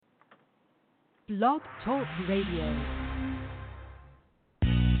Blog Talk Radio.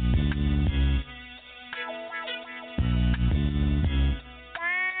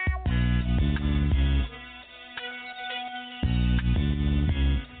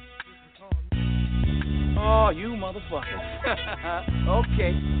 Oh, you motherfucker.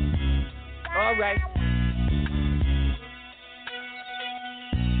 Okay. All right.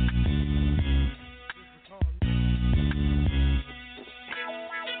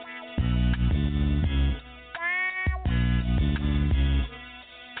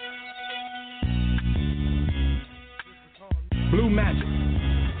 Blue Magic.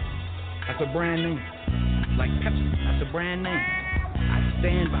 That's a brand name. Like Pepsi. That's a brand name. I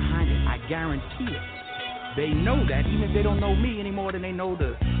stand behind it. I guarantee it. They know that, even if they don't know me any more than they know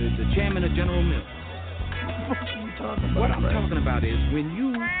the chairman of General Mills. What are you talking about? What I'm talking about is when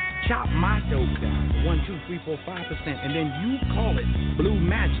you chop my dope down to 1, 2, 3, 4, 5%, and then you call it Blue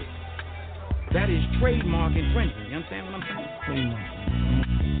Magic, that is trademark infringement. You understand what I'm saying?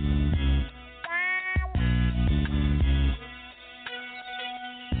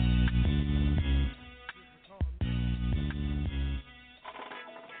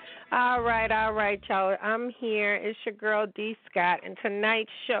 All right, y'all. I'm here. It's your girl, D. Scott, and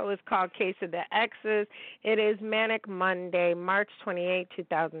tonight's show is called Case of the Exes. It is Manic Monday, March 28,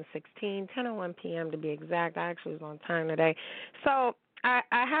 2016, 10:01 p.m. to be exact. I actually was on time today. So I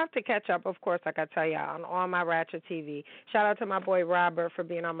have to catch up, of course, like I tell y'all, on all my Ratchet TV. Shout out to my boy Robert for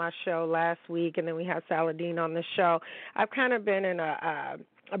being on my show last week, and then we had Saladin on the show. I've kind of been in a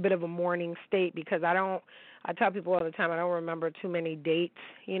bit of a mourning state because I tell people all the time I don't remember too many dates,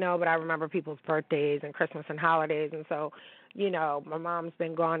 but I remember people's birthdays and Christmas and holidays. And so, my mom's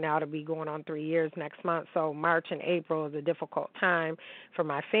been gone now to be going on 3 years next month. So March and April is a difficult time for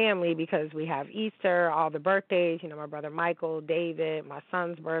my family because we have Easter, all the birthdays, my brother Michael, David, my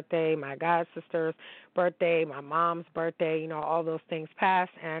son's birthday, my god sister's birthday, my mom's birthday, all those things pass.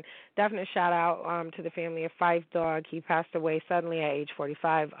 And definite shout out to the family of Fife Dog. He passed away suddenly at age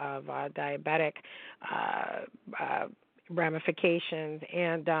 45 of diabetic ramifications,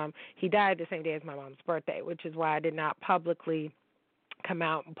 and he died the same day as my mom's birthday, which is why I did not publicly come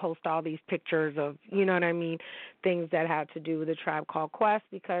out and post all these pictures of, things that had to do with the Tribe Called Quest,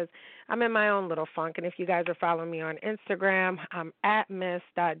 because I'm in my own little funk. And if you guys are following me on Instagram, I'm at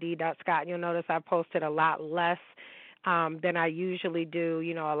miss.d.scott. You'll notice I posted a lot less than I usually do,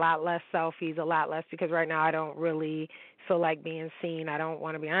 a lot less selfies, a lot less, because right now I don't really feel like being seen. I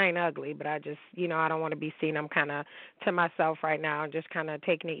ain't ugly, but I just, I don't want to be seen. I'm kind of to myself right now and just kind of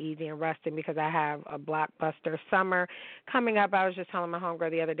taking it easy and resting because I have a blockbuster summer coming up. I was just telling my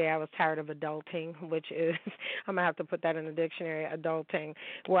homegirl the other day I was tired of adulting, which is, I'm going to have to put that in the dictionary, adulting,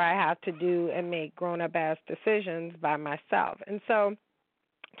 where I have to do and make grown-up ass decisions by myself. And so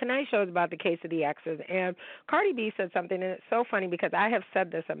tonight's show is about the case of the exes, and Cardi B said something, and it's so funny because I have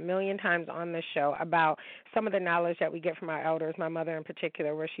said this a million times on this show about some of the knowledge that we get from our elders, my mother in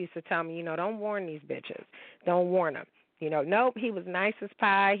particular, where she used to tell me, don't warn these bitches. Don't warn them. Nope, he was nice as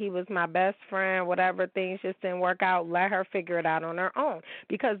pie. He was my best friend, whatever, things just didn't work out. Let her figure it out on her own,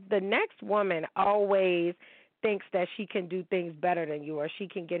 because the next woman always thinks that she can do things better than you, or she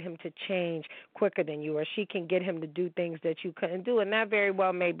can get him to change quicker than you, or she can get him to do things that you couldn't do, and that very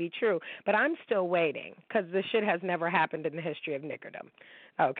well may be true. But I'm still waiting because this shit has never happened in the history of niggerdom.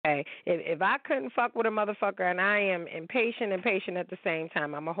 Okay? If I couldn't fuck with a motherfucker, and I am impatient and patient at the same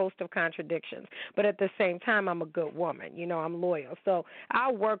time, I'm a host of contradictions, but at the same time, I'm a good woman. I'm loyal. So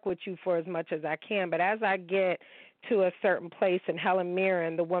I'll work with you for as much as I can, but as I get to a certain place, and Helen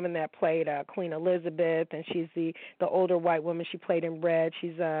Mirren, the woman that played Queen Elizabeth, and she's the older white woman, she played in Red.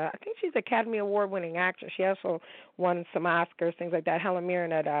 I think she's Academy Award winning actress. She also won some Oscars, things like that. Helen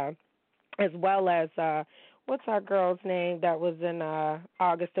Mirren as well as what's our girl's name that was in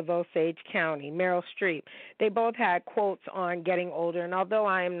August of Osage County, Meryl Streep. They both had quotes on getting older, and although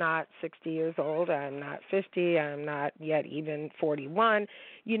I am not 60 years old, I'm not 50, I'm not yet even 41,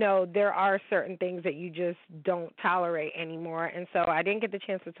 there are certain things that you just don't tolerate anymore. And so I didn't get the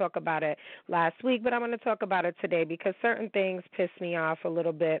chance to talk about it last week, but I'm going to talk about it today because certain things piss me off a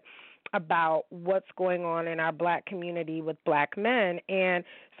little bit about what's going on in our black community with black men. And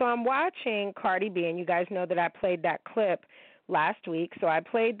so I'm watching Cardi B, and you guys know that I played that clip last week. So I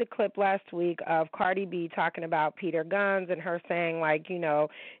played the clip last week of Cardi B talking about Peter Guns and her saying, like,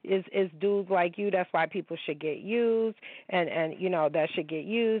 is dudes like you, that's why people should get used, and that should get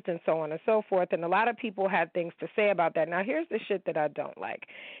used, and so on and so forth. And a lot of people had things to say about that. Now, here's the shit that I don't like.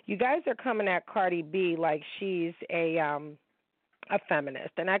 You guys are coming at Cardi B like she's a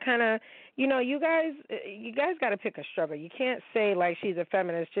feminist, and I kind of you guys got to pick a struggle. You can't say like she's a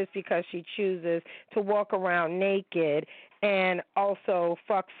feminist just because she chooses to walk around naked and also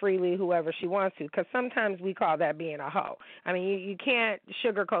fuck freely whoever she wants to, because sometimes we call that being a hoe. I mean, you can't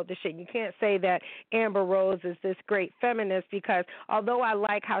sugarcoat the shit. You can't say that Amber Rose is this great feminist because although I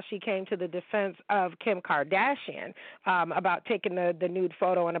like how she came to the defense of Kim Kardashian about taking the nude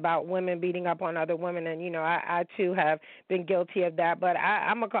photo and about women beating up on other women, and, I too have been guilty of that, but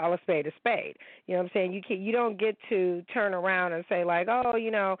I'm going to call a spade a spade. You know what I'm saying? You don't get to turn around and say like, oh,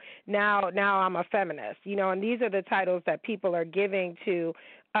 now I'm a feminist, and these are the titles that people are giving to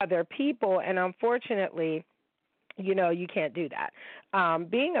other people, and unfortunately, you can't do that.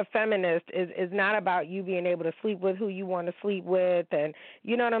 Being a feminist is not about you being able to sleep with who you want to sleep with and,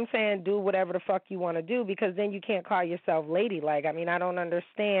 you know what I'm saying, do whatever the fuck you want to do, because then you can't call yourself ladylike. I mean, I don't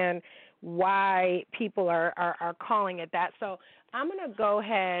understand why people are calling it that. So I'm going to go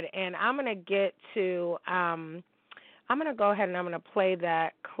ahead and I'm going to get to I'm going to go ahead and I'm going to play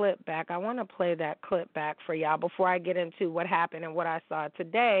that clip back. I want to play that clip back for y'all before I get into what happened and what I saw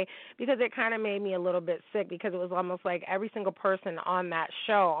today, because it kind of made me a little bit sick, because it was almost like every single person on that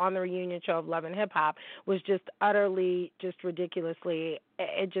show, on the reunion show of Love and Hip Hop, was just utterly, just ridiculously,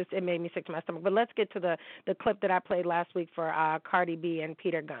 it made me sick to my stomach. But let's get to the clip that I played last week for Cardi B and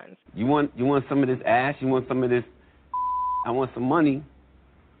Peter Guns. You want some of this ass? You want some of this? I want some money.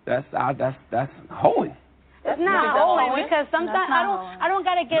 That's hoeing. It's not hoeing, because sometimes I don't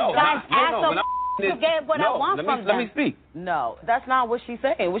gotta get guys ass up to get what I want from them. Let me speak. No, that's not what she's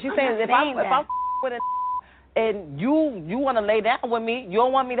saying. What she's saying is if I'm with a and you want to lay down with me, you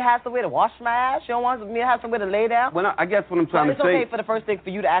don't want me to have somewhere to wash my ass, you don't want me to have somewhere to lay down. Well, I guess what I'm trying to say. It's okay for the first thing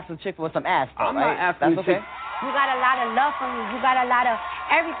for you to ask a chick for some ass. I'm not asking That's okay. You got a lot of love from me. You got a lot of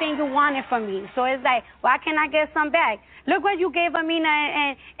everything you wanted from me. So it's like, why can't I get some back? Look what you gave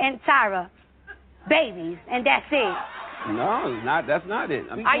Amina and Tara. Babies, and that's it. No, that's not it.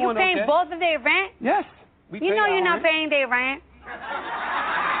 Are you paying both of their rent? Yes. You know you're not paying their rent.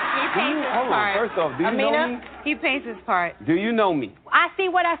 He pays his Hold part. on, first off, do you know me? He pays his part. Do you know me? I see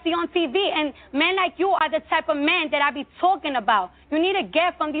what I see on TV, and men like you are the type of men that I be talking about. You need to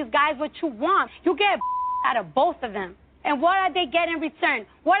get from these guys what you want. You get out of both of them. And what are they getting in return?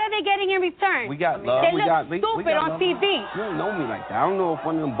 What are they getting in return? We got love. They look stupid on TV. You don't know me like that. I don't know if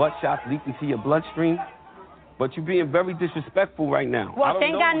one of them butt shots leaked into your bloodstream, but you're being very disrespectful right now. Well,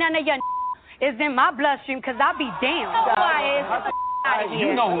 thank God none of your is in my bloodstream, because I'll be damned. Who I is. Out of here.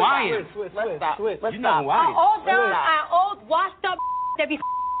 You know who I am. Switch. You know who I am. Our old washed up that be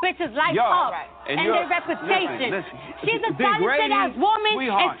bitches life up and their reputation. Listen. She's a talented ass woman,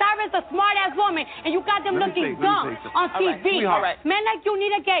 and Sarah's a smart ass woman, and you got them looking dumb on TV. Men like you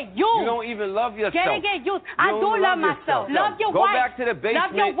need to get used. You don't even love yourself. Get used. I do love myself. Love your wife. Go back to the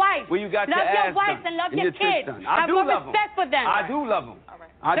basement. Love your wife. Where you got love your your wife and love your kids. I do love them. Respect for them. I do love them.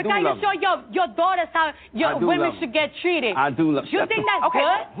 I do Look how love you show your daughters how your women should get treated. I do love them. You think that's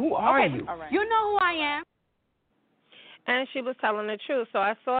good? Who are you? You know who I am. And she was telling the truth. So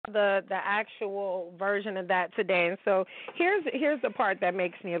I saw the actual version of that today. And so here's the part that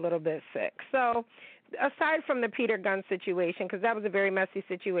makes me a little bit sick. So aside from the Peter Gunn situation, because that was a very messy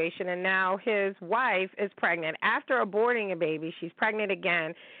situation, and now his wife is pregnant. After aborting a baby, she's pregnant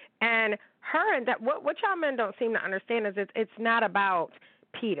again. And her and that what y'all men don't seem to understand is it's not about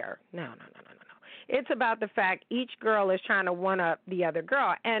Peter. No. It's about the fact each girl is trying to one-up the other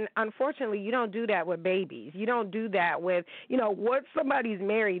girl. And unfortunately, you don't do that with babies. You don't do that with, once somebody's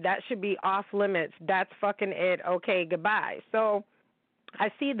married, that should be off limits. That's fucking it. Okay, goodbye. So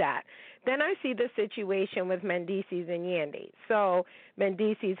I see that. Then I see the situation with Mendices and Yandy. So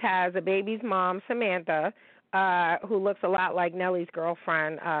Mendices has a baby's mom, Samantha, who looks a lot like Nelly's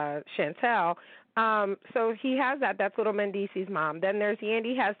girlfriend, Chantel. So he has that. That's little Mendices' mom. Then there's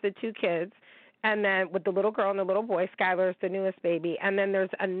Yandy has the two kids. And then with the little girl and the little boy, Skylar's the newest baby. And then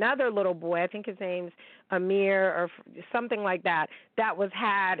there's another little boy, I think his name's Amir or something like that, that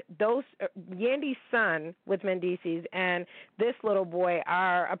had those, Yandy's son with Mendices and this little boy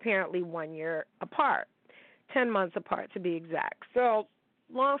are apparently 1 year apart, 10 months apart to be exact. So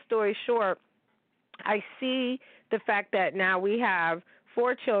long story short, I see the fact that now we have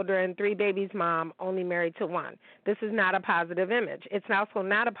 4 children, 3 babies' mom, only married to 1. This is not a positive image. It's also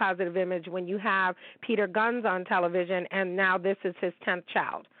not a positive image when you have Peter Guns on television, and now this is his 10th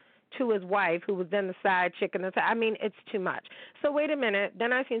child to his wife, who was then the side chick. I mean, it's too much. So wait a minute.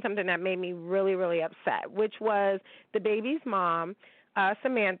 Then I seen something that made me really, really upset, which was the baby's mom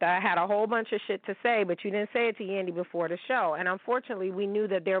Samantha had a whole bunch of shit to say, but you didn't say it to Yandy before the show. And unfortunately, we knew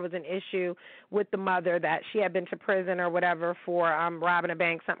that there was an issue with the mother, that she had been to prison or whatever for robbing a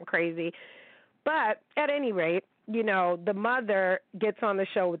bank, something crazy. But at any rate, you know, the mother gets on the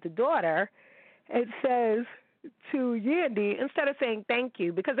show with the daughter and says to Yandy, instead of saying thank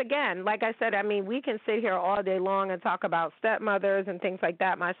you, because again, like I said, I mean, we can sit here all day long and talk about stepmothers and things like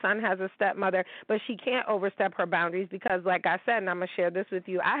that. My son has a stepmother, but she can't overstep her boundaries because, like I said, and I'm going to share this with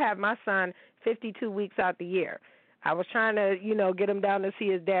you, I have my son 52 weeks out the year. I was trying to, you know, get him down to see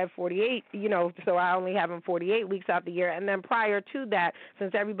his dad 48, you know, so I only have him 48 weeks out the year. And then prior to that,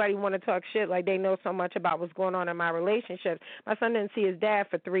 since everybody want to talk shit like they know so much about what's going on in my relationships, my son didn't see his dad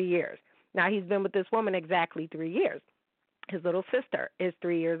for 3 years. Now, he's been with this woman exactly 3 years. His little sister is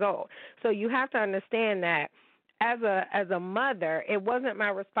 3 years old. So you have to understand that as a mother, it wasn't my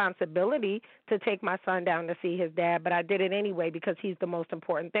responsibility to take my son down to see his dad, but I did it anyway because he's the most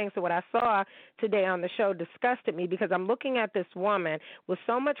important thing. So what I saw today on the show disgusted me because I'm looking at this woman with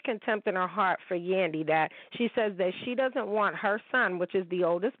so much contempt in her heart for Yandy that she says that she doesn't want her son, which is the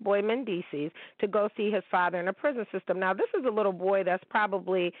oldest boy, Mendices, to go see his father in a prison system. Now, this is a little boy that's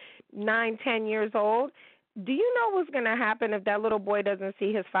probably 9, 10 years old. Do you know what's going to happen if that little boy doesn't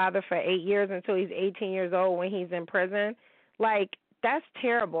see his father for 8 years until he's 18 years old when he's in prison? Like, that's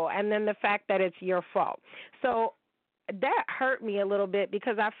terrible. And then the fact that it's your fault. So that hurt me a little bit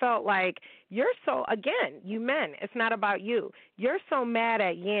because I felt like you're so, again, you men, it's not about you. You're so mad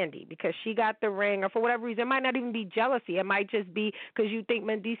at Yandy because she got the ring or for whatever reason. It might not even be jealousy. It might just be because you think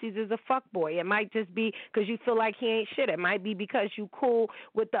Mendices is a fuckboy. It might just be because you feel like he ain't shit. It might be because you cool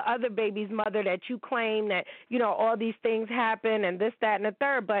with the other baby's mother that you claim that, you know, all these things happen and this, that, and the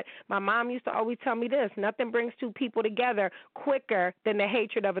third. But my mom used to always tell me this, nothing brings two people together quicker than the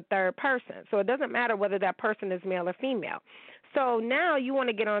hatred of a third person. So it doesn't matter whether that person is male or female. So now you want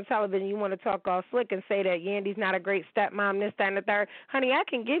to get on television, you want to talk all slick and say that Yandy's not a great stepmom, this, that, and the third. Honey, I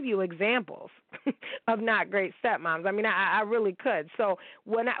can give you examples of not great stepmoms. I mean, I really could. So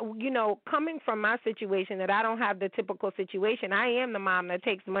when I, you know, coming from my situation that I don't have the typical situation, I am the mom that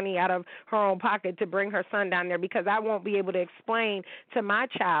takes money out of her own pocket to bring her son down there because I won't be able to explain to my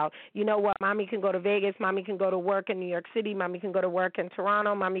child, you know what, mommy can go to Vegas, mommy can go to work in New York City, mommy can go to work in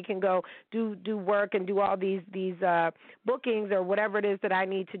Toronto, mommy can go do work and do all these bookings or whatever it is that I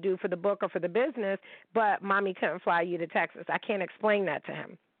need to do for the book or for the business, but mommy couldn't fly you to Texas. I can't explain that to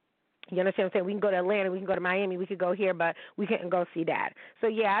him. You understand what I'm saying? We can go to Atlanta, we can go to Miami, we could go here, but we couldn't go see Dad. So,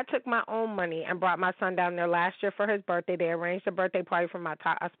 yeah, I took my own money and brought my son down there last year for his birthday. They arranged a birthday party for my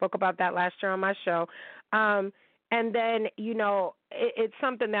I spoke about that last year on my show. And then, you know, it's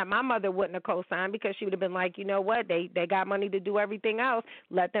something that my mother wouldn't have co-signed because she would have been like, you know what, they got money to do everything else.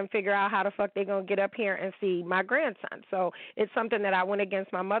 Let them figure out how the fuck they're going to get up here and see my grandson. So it's something that I went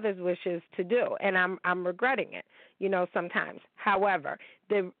against my mother's wishes to do, and I'm regretting it, you know, sometimes. However,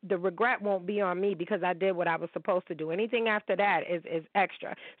 the regret won't be on me because I did what I was supposed to do. Anything after that is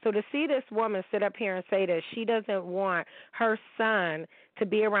extra. So to see this woman sit up here and say that she doesn't want her son to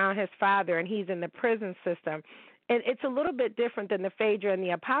be around his father and he's in the prison system, and it's a little bit different than the Phaedra and the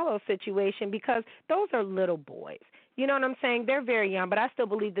Apollo situation because those are little boys. You know what I'm saying? They're very young, but I still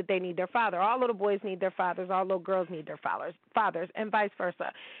believe that they need their father. All little boys need their fathers. All little girls need their fathers, and vice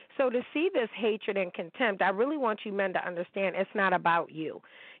versa. So to see this hatred and contempt, I really want you men to understand it's not about you.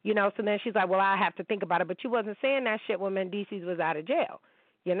 You know, so then she's like, well, I have to think about it. But you wasn't saying that shit when Mendices was out of jail.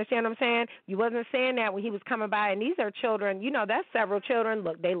 You understand what I'm saying? You wasn't saying that when he was coming by, and these are children, you know, that's several children.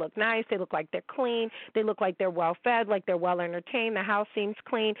 Look, they look nice. They look like they're clean. They look like they're well-fed, like they're well-entertained. The house seems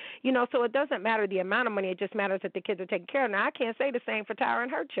clean. You know, so it doesn't matter the amount of money. It just matters that the kids are taken care of. Now, I can't say the same for Tyra and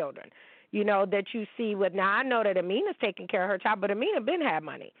her children, you know, that you see with, now I know that Amina's taking care of her child, but Amina been had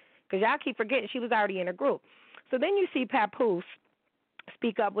money because y'all keep forgetting she was already in a group. So then you see Papoose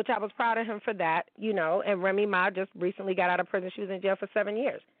speak up, which I was proud of him for that, you know, and Remy Ma just recently got out of prison. She was in jail for 7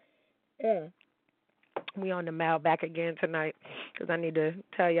 years. We on the mail back again tonight because I need to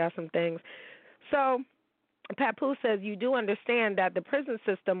tell y'all some things. So Papoose says you do understand that the prison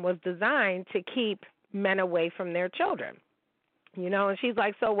system was designed to keep men away from their children. You know, and she's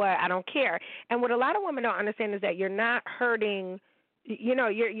like, so what? I don't care. And what a lot of women don't understand is that you're not hurting, you know,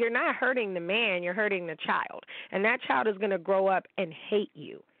 you're not hurting the man, you're hurting the child. And that child is going to grow up and hate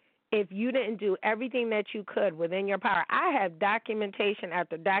you if you didn't do everything that you could within your power. I have documentation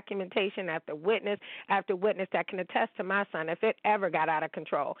after documentation after witness that can attest to my son, if it ever got out of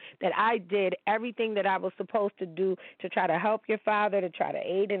control, that I did everything that I was supposed to do to try to help your father, to try to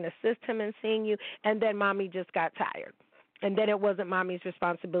aid and assist him in seeing you, and then mommy just got tired. And then it wasn't mommy's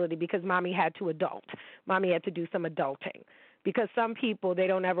responsibility because mommy had to adult. Mommy had to do some adulting. because some people, they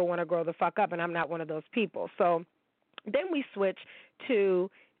don't ever want to grow the fuck up, and I'm not one of those people. So then we switch to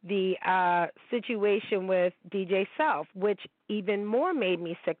the situation with DJ Self, which even more made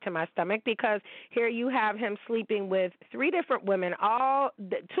me sick to my stomach, because here you have him sleeping with 3 different women.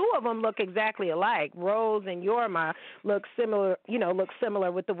 2 of them look exactly alike. Rose and Yorma look similar, look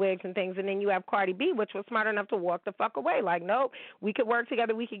similar with the wigs and things. And then you have Cardi B, which was smart enough to walk the fuck away. Like, nope, we could work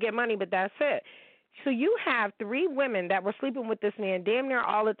together, we could get money, but that's it. So you have 3 women that were sleeping with this man damn near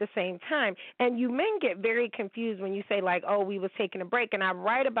all at the same time, and you men get very confused when you say, like, oh, we was taking a break. And I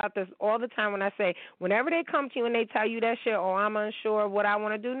write about this all the time when I say, whenever they come to you and they tell you that shit, oh, I'm unsure of what I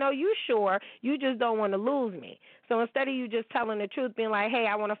want to do. No, you sure. You just don't want to lose me. So instead of you just telling the truth, being like, hey,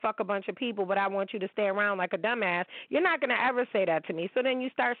 I want to fuck a bunch of people, but I want you to stay around like a dumbass, you're not going to ever say that to me. So then you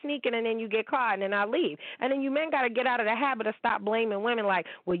start sneaking, and then you get caught, and then I leave. And then you men got to get out of the habit of stop blaming women like,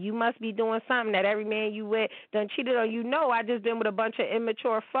 well, you must be doing something that every man you with done cheated on you. No, I just been with a bunch of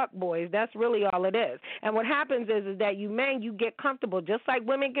immature fuck boys. That's really all it is. And what happens is that you men, you get comfortable. Just like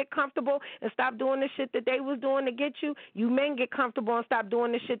women get comfortable and stop doing the shit that they was doing to get you, you men get comfortable and stop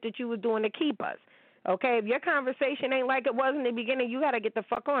doing the shit that you was doing to keep us. Okay, if your conversation ain't like it was in the beginning, you got to get the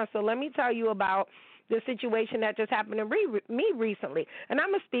fuck on. So let me tell you about the situation that just happened to me recently. And I'm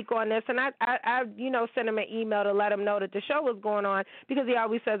going to speak on this, and I sent him an email to let him know that the show was going on, because he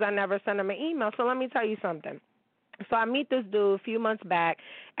always says I never send him an email. So let me tell you something. So I meet this dude a few months back.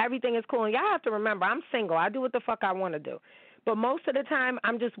 Everything is cool. And y'all have to remember, I'm single. I do what the fuck I want to do. But most of the time,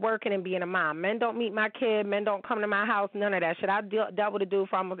 I'm just working and being a mom. Men don't meet my kid. Men don't come to my house. None of that shit. I dealt with a dude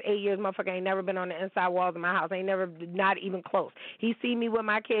for almost 8 years. Motherfucker ain't never been on the inside walls of my house. Ain't never, not even close. He see me with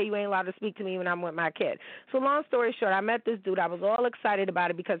my kid. You ain't allowed to speak to me when I'm with my kid. So long story short, I met this dude. I was all excited about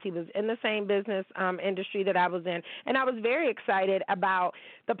it because he was in the same business industry that I was in. And I was very excited about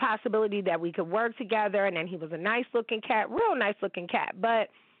the possibility that we could work together. And then he was a nice-looking cat, real nice-looking cat. But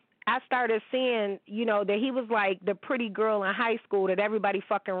I started seeing, that he was like the pretty girl in high school that everybody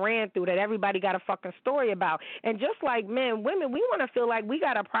fucking ran through, that everybody got a fucking story about. And just like men, women, we want to feel like we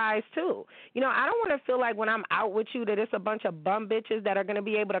got a prize too. I don't want to feel like when I'm out with you that it's a bunch of bum bitches that are going to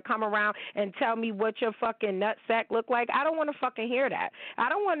be able to come around and tell me what your fucking nutsack look like. I don't want to fucking hear that. I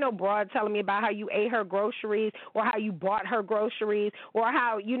don't want no broad telling me about how you ate her groceries or how you bought her groceries or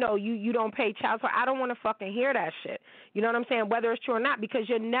how, you don't pay child support. I don't want to fucking hear that shit. You know what I'm saying? Whether it's true or not, because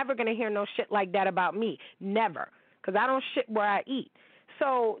you're never going to hear no shit like that about me. Never. Because I don't shit where I eat.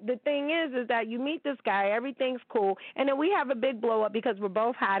 So the thing is that you meet this guy, everything's cool, and then we have a big blow up because we're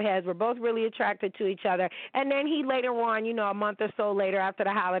both hotheads, we're both really attracted to each other, and then he later on, a month or so later after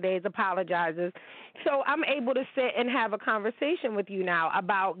the holidays, apologizes. So I'm able to sit and have a conversation with you now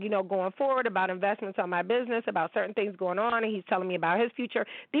about, going forward, about investments on my business, about certain things going on, and he's telling me about his future.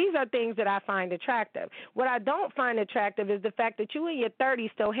 These are things that I find attractive. What I don't find attractive is the fact that you in your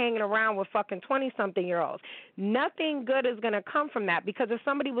 30s still hanging around with fucking 20-something-year-olds. Nothing good is going to come from that, because if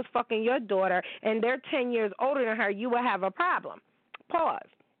somebody was fucking your daughter and they're 10 years older than her, you would have a problem. Pause.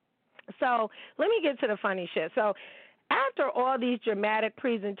 So let me get to the funny shit. So after all these dramatic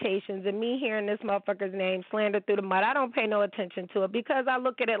presentations and me hearing this motherfucker's name slandered through the mud, I don't pay no attention to it because I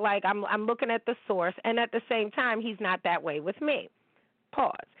look at it like I'm looking at the source, and at the same time, he's not that way with me.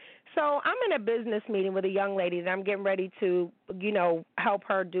 Pause. So I'm in a business meeting with a young lady that I'm getting ready to, help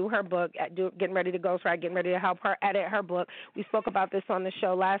her do her book, getting ready to ghostwrite, getting ready to help her edit her book. We spoke about this on the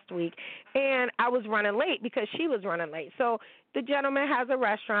show last week, and I was running late because she was running late. So the gentleman has a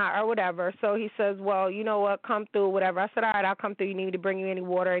restaurant or whatever, so he says, well, you know what, come through, whatever. I said, all right, I'll come through. You need me to bring you any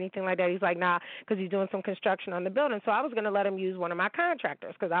water or anything like that? He's like, nah, because he's doing some construction on the building. So I was going to let him use one of my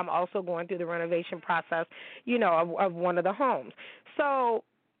contractors because I'm also going through the renovation process, of one of the homes. So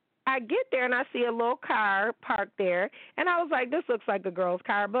I get there and I see a little car parked there, and I was like, this looks like a girl's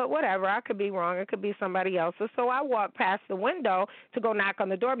car, but whatever. I could be wrong. It could be somebody else's. So I walk past the window to go knock on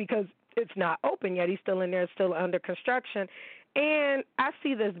the door because it's not open yet. He's still in there. It's still under construction. And I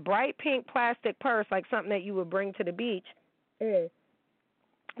see this bright pink plastic purse, like something that you would bring to the beach.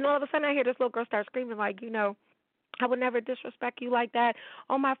 And all of a sudden I hear this little girl start screaming like, I would never disrespect you like that.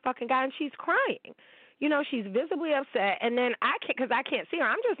 Oh, my fucking God. And she's crying. She's visibly upset, and then because I can't see her,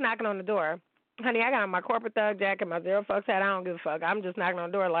 I'm just knocking on the door. Honey, I got on my corporate thug jacket, my zero fucks hat. I don't give a fuck. I'm just knocking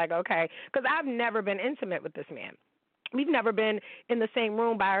on the door like, okay, because I've never been intimate with this man. We've never been in the same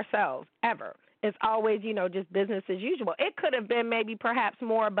room by ourselves, ever. It's always, just business as usual. It could have been maybe perhaps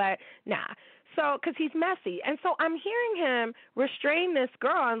more, but nah. So, because he's messy. And so I'm hearing him restrain this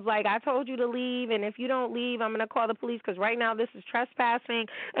girl. And like, I told you to leave, and if you don't leave, I'm going to call the police because right now this is trespassing.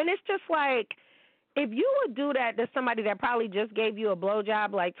 And it's just like, if you would do that to somebody that probably just gave you a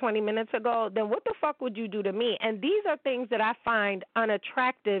blowjob like 20 minutes ago, then what the fuck would you do to me? And these are things that I find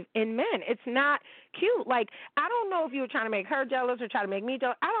unattractive in men. It's not cute. Like, I don't know if you were trying to make her jealous or trying to make me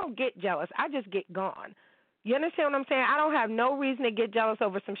jealous. I don't get jealous. I just get gone. You understand what I'm saying? I don't have no reason to get jealous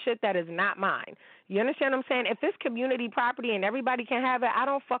over some shit that is not mine. You understand what I'm saying? If it's community property and everybody can have it, I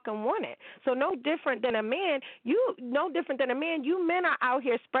don't fucking want it. So no different than a man. You men are out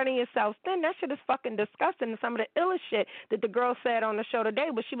here spreading yourselves thin. That shit is fucking disgusting. And some of the illest shit that the girl said on the show today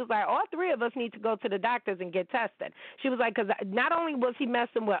was she was like, all three of us need to go to the doctors and get tested. She was like, because not only was he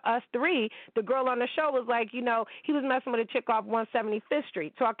messing with us three, the girl on the show was like, he was messing with a chick off 175th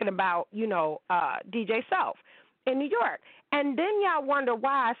Street talking about, DJ Self in New York. And then y'all wonder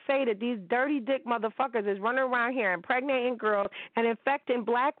why I say that these dirty dick motherfuckers is running around here impregnating girls and infecting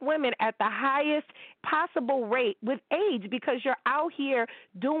black women at the highest possible rate with AIDS, because you're out here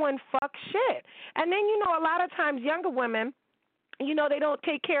doing fuck shit. And then, a lot of times younger women, they don't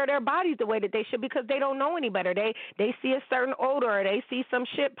take care of their bodies the way that they should because they don't know any better. They see a certain odor, or they see some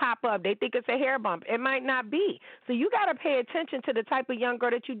shit pop up. They think it's a hair bump. It might not be. So you got to pay attention to the type of young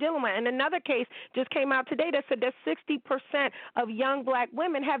girl that you're dealing with. And another case just came out today that said that 60% of young black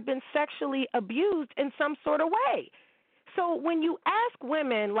women have been sexually abused in some sort of way. So when you ask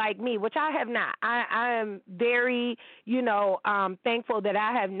women like me, which I have not, I am very, thankful that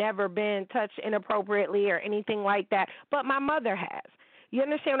I have never been touched inappropriately or anything like that, but my mother has. You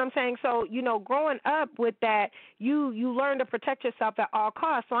understand what I'm saying? So, growing up with that, you learn to protect yourself at all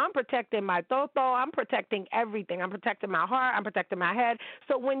costs. So I'm protecting my toto, I'm protecting everything. I'm protecting my heart, I'm protecting my head.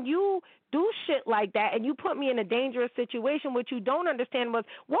 So when you do shit like that and you put me in a dangerous situation, what you don't understand was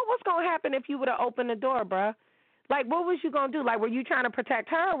what was going to happen if you would have opened the door, bruh? Like, what was you going to do? Like, were you trying to protect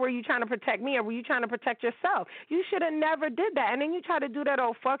her, or were you trying to protect me, or were you trying to protect yourself? You should have never did that. And then you try to do that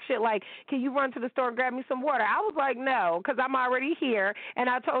old fuck shit like, can you run to the store and grab me some water? I was like, no, because I'm already here, and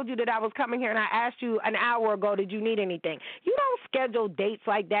I told you that I was coming here, and I asked you an hour ago, did you need anything? You don't schedule dates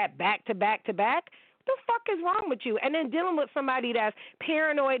like that back to back to back. What the fuck is wrong with you? And then dealing with somebody that's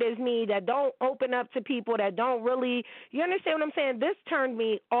paranoid as me, that don't open up to people, that don't really, you understand what I'm saying? This turned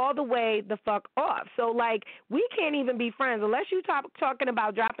me all the way the fuck off. So, like, we can't even be friends. Unless you talking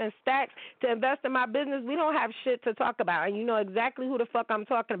about dropping stacks to invest in my business, we don't have shit to talk about. And you know exactly who the fuck I'm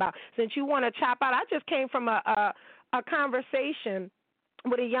talking about. Since you want to chop out, I just came from a conversation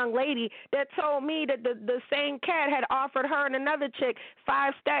with a young lady that told me that the same cat had offered her and another chick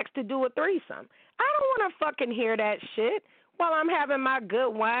 5 stacks to do a threesome. I don't want to fucking hear that shit while I'm having my good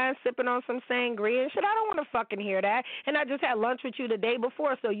wine, sipping on some sangria and shit. I don't want to fucking hear that. And I just had lunch with you the day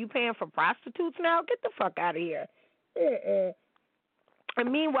before, so you paying for prostitutes now? Get the fuck out of here.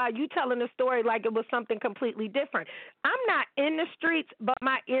 And meanwhile, you telling the story like it was something completely different. I'm not in the streets, but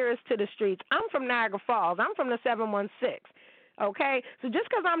my ear is to the streets. I'm from Niagara Falls. I'm from the 716. Okay? So just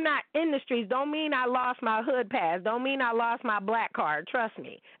because I'm not in the streets don't mean I lost my hood pass. Don't mean I lost my black card. Trust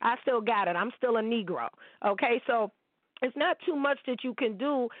me. I still got it. I'm still a Negro. Okay? So it's not too much that you can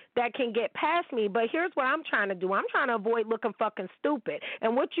do that can get past me, but here's what I'm trying to do. I'm trying to avoid looking fucking stupid.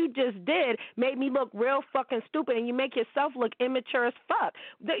 And what you just did made me look real fucking stupid, and you make yourself look immature as fuck.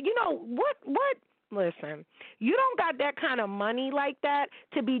 What? Listen, you don't got that kind of money like that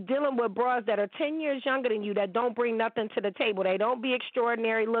to be dealing with bras that are 10 years younger than you that don't bring nothing to the table. They don't be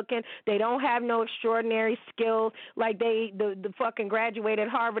extraordinary looking. They don't have no extraordinary skills like the fucking graduated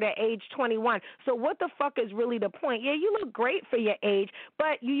Harvard at age 21. So what the fuck is really the point? Yeah, you look great for your age,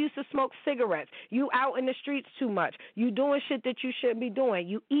 but you used to smoke cigarettes. You out in the streets too much. You doing shit that you shouldn't be doing.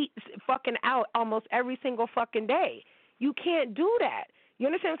 You eat fucking out almost every single fucking day. You can't do that. You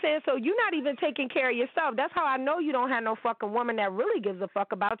understand what I'm saying? So you're not even taking care of yourself. That's how I know you don't have no fucking woman that really gives a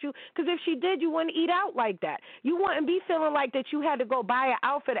fuck about you, because if she did, you wouldn't eat out like that. You wouldn't be feeling like that you had to go buy an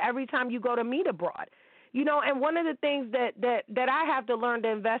outfit every time you go to meet abroad. And one of the things that I have to learn to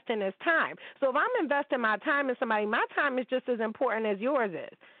invest in is time. So if I'm investing my time in somebody, my time is just as important as yours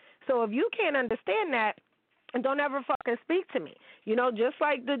is. So if you can't understand that, and don't ever fucking speak to me. Just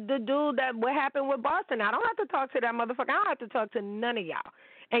like the dude what happened with Boston. I don't have to talk to that motherfucker. I don't have to talk to none of y'all.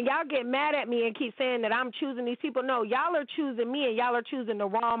 And y'all get mad at me and keep saying that I'm choosing these people. No, y'all are choosing me, and y'all are choosing the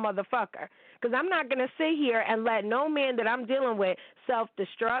wrong motherfucker. Because I'm not going to sit here and let no man that I'm dealing with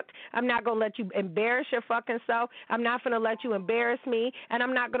self-destruct. I'm not going to let you embarrass your fucking self. I'm not going to let you embarrass me, and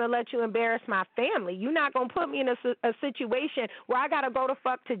I'm not going to let you embarrass my family. You're not going to put me in a situation where I got to go to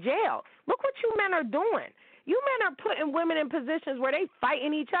fuck to jail. Look what you men are doing. You men are putting women in positions where they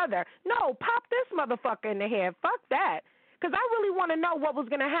fighting each other. No, pop this motherfucker in the head. Fuck that. Because I really want to know what was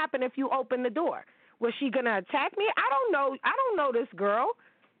going to happen if you opened the door. Was she going to attack me? I don't know. I don't know this girl.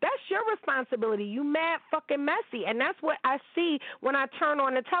 That's your responsibility. You mad fucking messy. And that's what I see when I turn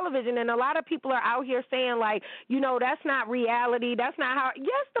on the television. And a lot of people are out here saying, like, that's not reality. That's not how.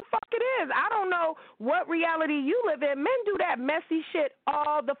 Yes, the fuck it is. I don't know what reality you live in. Men do that messy shit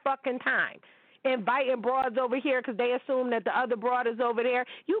all the fucking time. Inviting broads over here because they assume that the other broad is over there.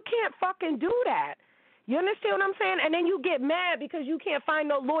 You can't fucking do that. You understand what I'm saying? And then you get mad because you can't find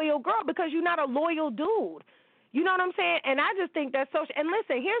no loyal girl because you're not a loyal dude. You know what I'm saying? And I just think that's social. And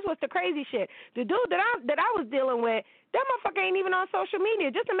listen, here's what's the crazy shit. The dude that I was dealing with, that motherfucker ain't even on social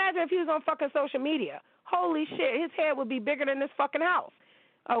media. Just imagine if he was on fucking social media. Holy shit, his head would be bigger than this fucking house.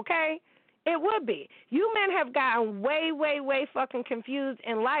 Okay? It would be. You men have gotten way, way, way fucking confused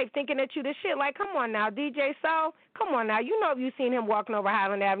in life thinking that you the shit. Like, come on now, DJ Soul. Come on now. You know if you seen him walking over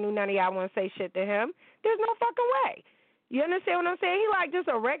Highland Avenue, none of y'all want to say shit to him. There's no fucking way. You understand what I'm saying? He like just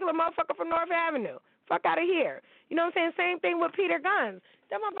a regular motherfucker from North Avenue. Fuck out of here. You know what I'm saying? Same thing with Peter Guns.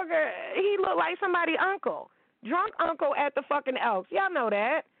 That motherfucker, he looked like somebody's uncle. Drunk uncle at the fucking Elks. Y'all know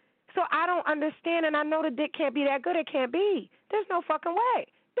that. So I don't understand, and I know the dick can't be that good. It can't be. There's no fucking way.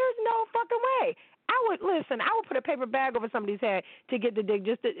 There's no fucking way. I would put a paper bag over somebody's head to get the dick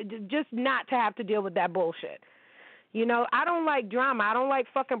just not to have to deal with that bullshit. I don't like drama. I don't like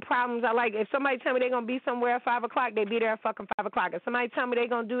fucking problems. I like if somebody tell me they're going to be somewhere at 5 o'clock, they be there at fucking 5 o'clock. If somebody tell me they're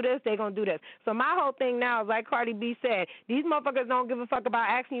going to do this, they're going to do this. So my whole thing now is like Cardi B said, these motherfuckers don't give a fuck about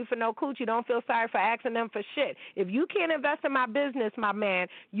asking you for no coochie. Don't feel sorry for asking them for shit. If you can't invest in my business, my man,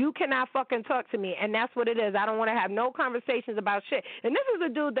 you cannot fucking talk to me. And that's what it is. I don't want to have no conversations about shit. And this is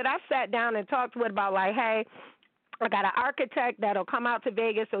a dude that I sat down and talked with about like, hey, I got an architect that'll come out to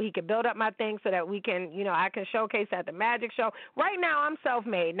Vegas so he can build up my thing so that we can, I can showcase at the magic show. Right now I'm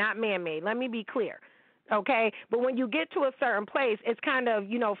self-made, not man-made. Let me be clear, okay? But when you get to a certain place, it's kind of,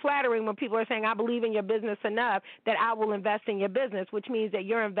 flattering when people are saying, I believe in your business enough that I will invest in your business, which means that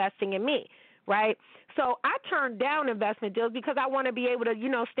you're investing in me, right? So I turned down investment deals because I want to be able to,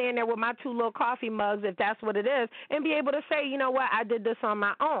 stand there with my 2 little coffee mugs, if that's what it is, and be able to say, you know what, I did this on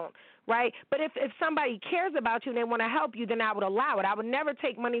my own. Right? But if somebody cares about you and they want to help you, then I would allow it. I would never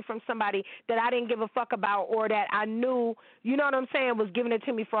take money from somebody that I didn't give a fuck about or that I knew, you know what I'm saying, was giving it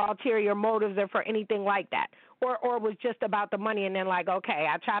to me for ulterior motives or for anything like that. Or was just about the money and then like, okay,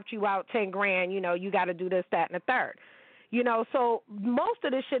 I chopped you out $10,000, you got to do this, that, and the third. So most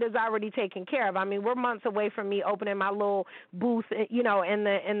of this shit is already taken care of. I mean, we're months away from me opening my little booth, in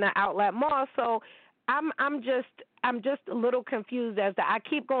the outlet mall. So I'm just a little confused as to I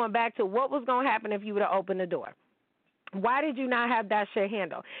keep going back to what was going to happen if you would have opened the door. Why did you not have that shit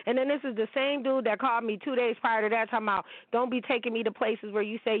handled? And then this is the same dude that called me 2 days prior to that talking about don't be taking me to places where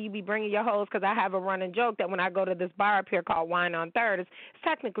you say you be bringing your hoes because I have a running joke that when I go to this bar up here called Wine on 3rd, it's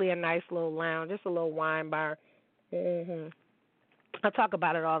technically a nice little lounge, just a little wine bar. I talk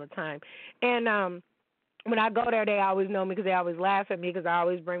about it all the time. And when I go there, they always know me because they always laugh at me because I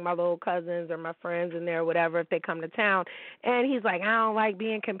always bring my little cousins or my friends in there or whatever if they come to town. And he's like, I don't like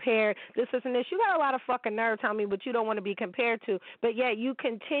being compared. This, and this. You got a lot of fucking nerve telling me what you don't want to be compared to, but yet you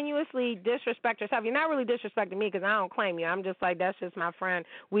continuously disrespect yourself. You're not really disrespecting me because I don't claim you. I'm just like, that's just my friend.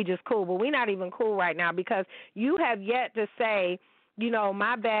 We just cool. But we're not even cool right now because you have yet to say,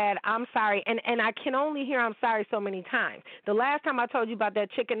 my bad, I'm sorry, and I can only hear I'm sorry so many times. The last time I told you about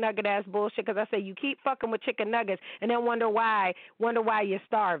that chicken nugget ass bullshit because I said you keep fucking with chicken nuggets and then wonder why you're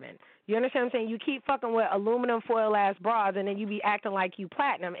starving. You understand what I'm saying? You keep fucking with aluminum foil ass bras and then you be acting like you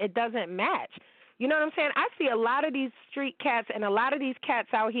platinum. It doesn't match. You know what I'm saying? I see a lot of these street cats and a lot of these cats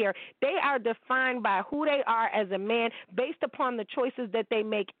out here, they are defined by who they are as a man based upon the choices that they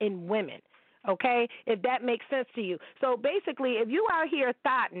make in women. Okay, if that makes sense to you. So basically, if you out here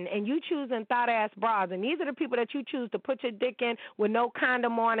thotting and you choosing thought-ass bras, and these are the people that you choose to put your dick in with no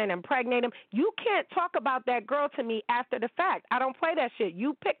condom on and impregnate them, you can't talk about that girl to me after the fact. I don't play that shit.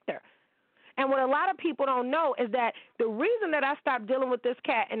 You picked her. And what a lot of people don't know is that the reason that I stopped dealing with this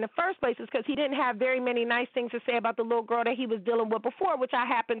cat in the first place is because he didn't have very many nice things to say about the little girl that he was dealing with before, which I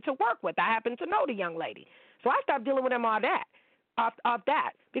happened to work with. I happened to know the young lady. So I stopped dealing with him off that.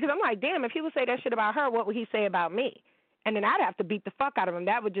 Because I'm like, damn, if he would say that shit about her, what would he say about me? And then I'd have to beat the fuck out of him.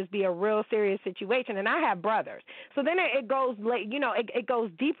 That would just be a real serious situation. And I have brothers. So then it goes, it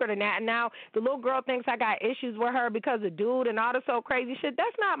goes deeper than that. And now the little girl thinks I got issues with her because of dude and all this old crazy shit.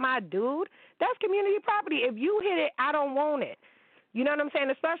 That's not my dude. That's community property. If you hit it, I don't want it. You know what I'm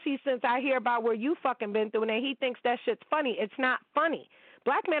saying? Especially since I hear about where you fucking been through and then he thinks that shit's funny. It's not funny.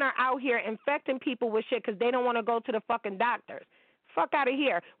 Black men are out here infecting people with shit because they don't want to go to the fucking doctors. Fuck out of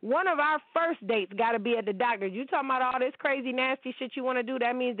here. One of our first dates got to be at the doctor's. You talking about all this crazy, nasty shit you want to do,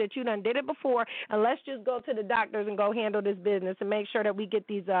 that means that you done did it before, and let's just go to the doctor's and go handle this business and make sure that we get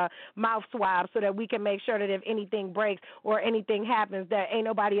these mouth swabs so that we can make sure that if anything breaks or anything happens, that ain't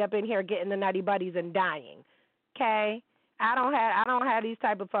nobody up in here getting the nutty buddies and dying. Okay? I don't have these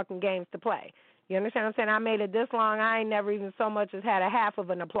type of fucking games to play. You understand what I'm saying? I made it this long, I ain't never even so much as had a half of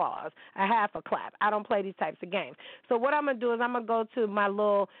an applause, a half a clap. I don't play these types of games. So what I'm going to do is I'm going to go to my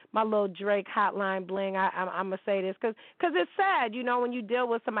little Drake hotline bling. I'm going to say this because it's sad, you know, when you deal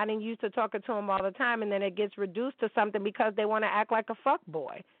with somebody and you used to talking to them all the time and then it gets reduced to something because they want to act like a fuck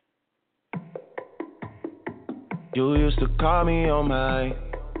boy. You used to call me on my...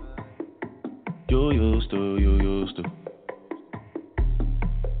 You used to.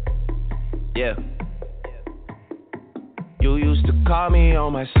 Yeah. You used to call me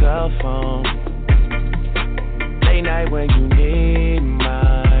on my cell phone. Late night when you need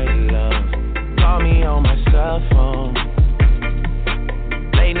my love. Call me on my cell phone.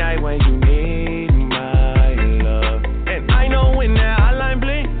 Late night when you need my love. And I know when that hotline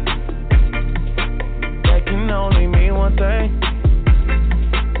blink, that can only mean one thing.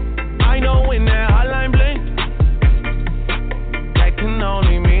 I know when that hotline blink, that can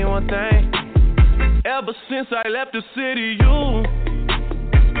only mean one thing. Ever since I left the city, you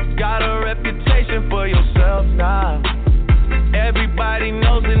got a reputation for yourself now. Everybody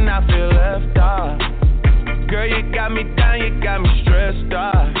knows and I feel left out. Girl, you got me down, you got me stressed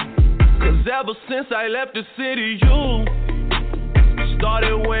out. Cause ever since I left the city, you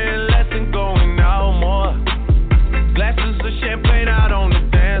started wearing less and going out more. Glasses of champagne out on the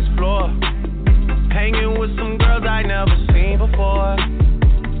dance floor. Hanging with some girls I never seen before.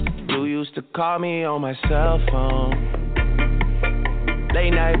 You used to call me on my cell phone.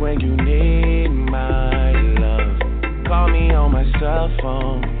 Late night when you need my love. Call me on my cell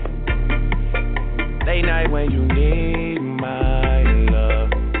phone. Late night when you need my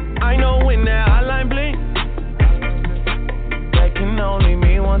love. I know when that hotline blink, that can only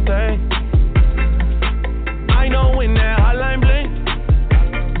mean one thing. I know when that hotline blink,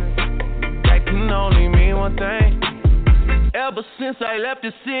 that can only mean one thing. Ever since I left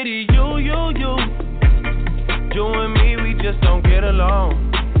the city, you and me, we just don't get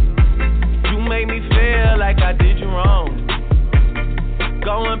along. You make me feel like I did you wrong.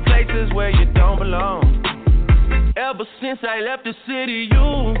 Going places where you don't belong. Ever since I left the city,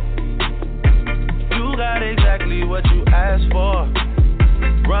 you got exactly what you asked for.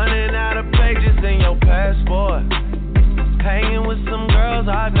 Running out of pages in your passport. Hanging with some girls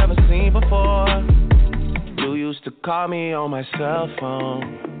I've never seen before. You used to call me on my cell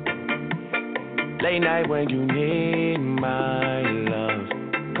phone. Late night when you need my love.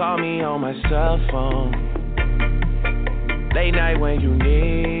 Call me on my cell phone. Late night when you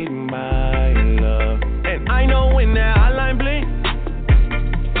need my love. And I know when that hotline blink,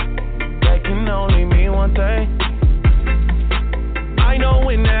 that can only mean one thing. I know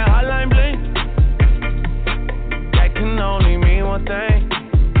when that hotline blink, that can only mean one thing.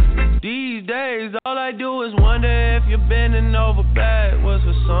 These days, all I do is wonder if you're bending over backwards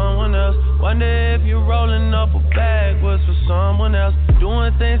for someone else. Wonder if you're rolling up a backwards for someone else.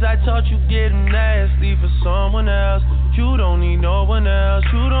 Doing things I taught you getting nasty for someone else. You don't need no one else.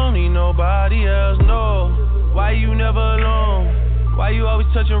 You don't need nobody else, no. Why you never alone? Why you always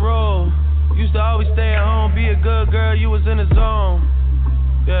touch and roll? Used to always stay at home, be a good girl, you was in the zone.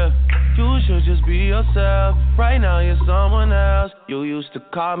 Yeah, you should just be yourself. Right now you're someone else. You used to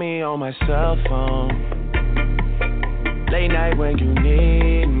call me on my cell phone. Late night when you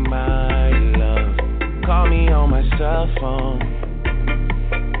need my love. Call me on my cell phone.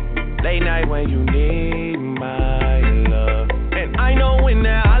 Late night when you need my love. And I know when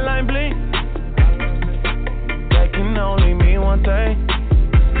that hotline blink, that can only mean one thing.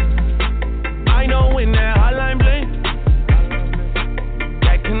 I know when that hotline blink,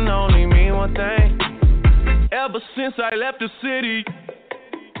 that can only mean one thing. Ever since I left the city.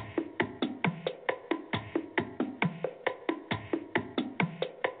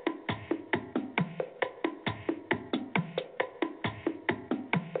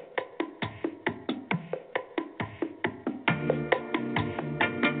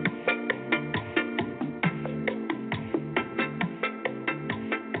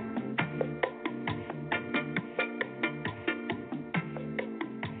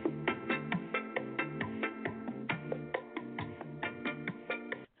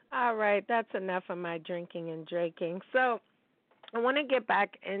 All right, that's enough of my drinking and draking. So I want to get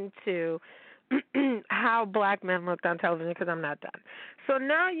back into how black men looked on television because I'm not done. So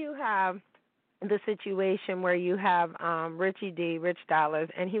now you have the situation where you have Richie D, Rich Dollars,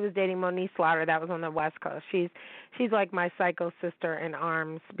 and he was dating Monique Slaughter. That was on the West Coast. She's like my psycho sister in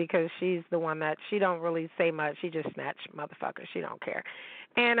arms because she's the one that she don't really say much. She just snatch motherfuckers. She don't care.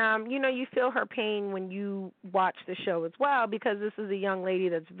 And, you feel her pain when you watch the show as well because this is a young lady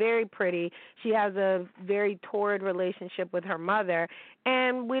that's very pretty. She has a very torrid relationship with her mother,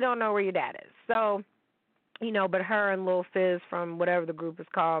 and we don't know where your dad is. So, but her and Lil Fizz from whatever the group is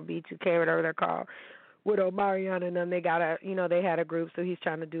called, B2K, whatever they're called, with Omarion and them, they got they had a group, so he's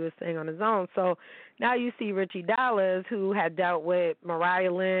trying to do his thing on his own. So now you see Richie Dollars, who had dealt with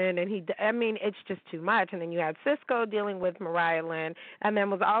Mariah Lynn, and it's just too much. And then you had Cisco dealing with Mariah Lynn, and then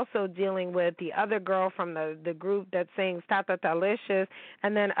was also dealing with the other girl from the group that sings Tata Talicious,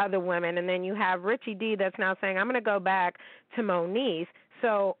 and then other women. And then you have Richie D that's now saying, I'm going to go back to Moniece.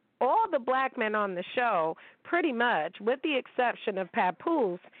 So all the black men on the show, pretty much, with the exception of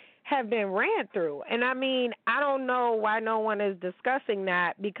Papoose, have been ran through. And I don't know why no one is discussing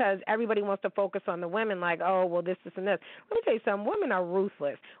that because everybody wants to focus on the women like, oh, well, this, and this. Let me tell you something. Women are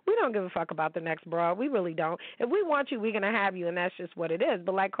ruthless. We don't give a fuck about the next broad. We really don't. If we want you, we're going to have you, and that's just what it is.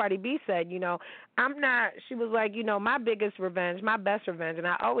 But like Cardi B said, she was like, my biggest revenge, my best revenge, and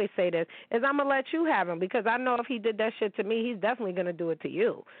I always say this, is I'm going to let you have him because I know if he did that shit to me, he's definitely going to do it to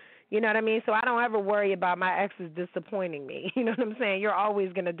you. You know what I mean? So I don't ever worry about my exes disappointing me. You know what I'm saying? You're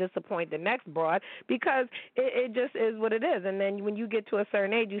always going to disappoint the next broad because it just is what it is. And then when you get to a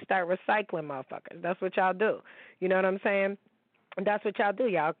certain age, you start recycling motherfuckers. That's what y'all do. You know what I'm saying? That's what y'all do.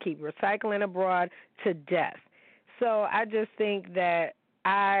 Y'all keep recycling a broad to death. So I just think that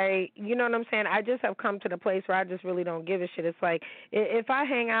you know what I'm saying? I just have come to the place where I just really don't give a shit. It's like if I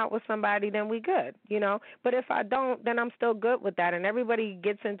hang out with somebody, then we good, But if I don't, then I'm still good with that. And everybody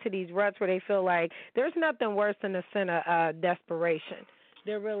gets into these ruts where they feel like there's nothing worse than the sin of desperation.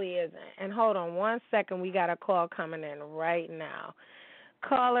 There really isn't. And hold on 1 second. We got a call coming in right now.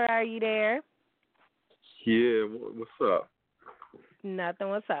 Caller, are you there? Yeah, what's up? Nothing.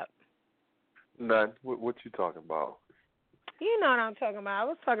 What's up? Nothing. What you talking about? You know what I'm talking about. I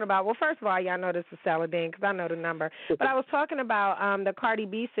was talking about, well, first of all, y'all know this is Saladin because I know the number. But I was talking about the Cardi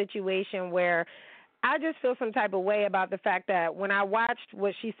B situation where I just feel some type of way about the fact that when I watched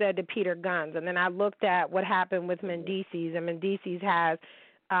what she said to Peter Guns and then I looked at what happened with Mendices, and Mendices has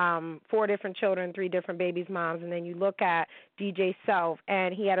 4 different children, 3 different babies' moms, and then you look at DJ Self,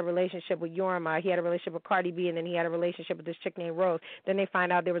 and he had a relationship with Yorma, he had a relationship with Cardi B, and then he had a relationship with this chick named Rose. Then they find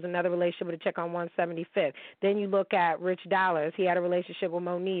out there was another relationship with a chick on 175th. Then you look at Rich Dollars, he had a relationship with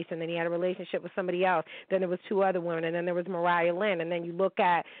Moniece, and then he had a relationship with somebody else. Then there was 2 other women, and then there was Mariah Lynn, and then you look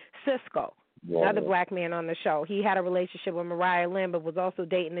at Cisco. Another black man on the show. He had a relationship with Mariah Lynn, but was also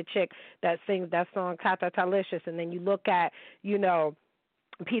dating the chick that sings that song Tata Talicious. And then you look at,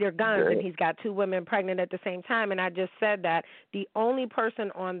 Peter Guns, and he's got 2 women pregnant at the same time. And I just said that the only person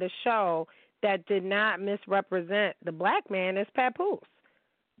on the show that did not misrepresent the black man is Papoose.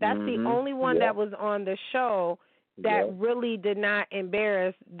 That's the only one that was on the show that really did not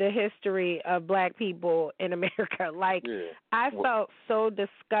embarrass the history of black people in America. I felt so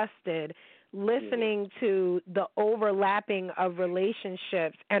disgusted listening to the overlapping of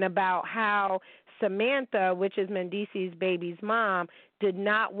relationships and about how Samantha, which is Mendices' baby's mom, did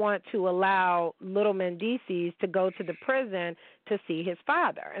not want to allow little Mendices to go to the prison to see his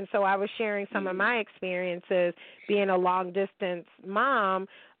father. And so I was sharing some of my experiences being a long-distance mom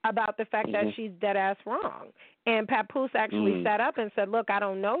about the fact that she's dead-ass wrong. And Papoose actually sat up and said, look, I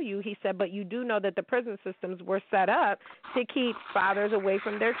don't know you. He said, but you do know that the prison systems were set up to keep fathers away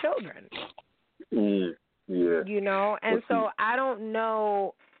from their children. And so I don't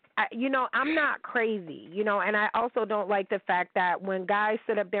know. I'm not crazy, and I also don't like the fact that when guys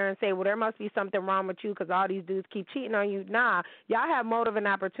sit up there and say, well, there must be something wrong with you because all these dudes keep cheating on you. Nah, y'all have motive and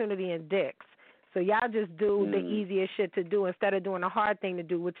opportunity and dicks. So y'all just do the easiest shit to do instead of doing the hard thing to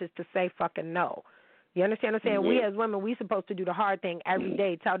do, which is to say fucking no. You understand what I'm saying? We as women, we supposed to do the hard thing every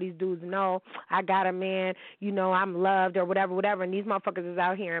day. Tell these dudes, no, I got a man, I'm loved or whatever. And these motherfuckers is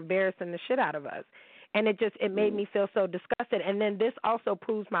out here embarrassing the shit out of us. And it made me feel so disgusted. And then this also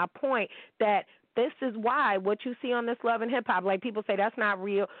proves my point that this is why what you see on this Love and Hip Hop, like people say that's not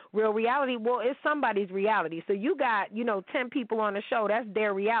real reality. Well, it's somebody's reality. So you got, 10 people on the show. That's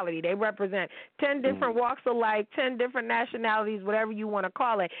their reality. They represent 10 different walks of life, 10 different nationalities, whatever you want to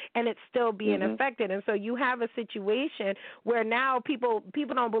call it, and it's still being affected. And so you have a situation where now people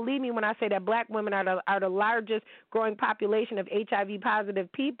don't believe me when I say that black women are the largest growing population of HIV positive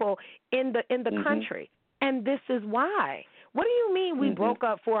people in the country. And this is why. What do you mean we broke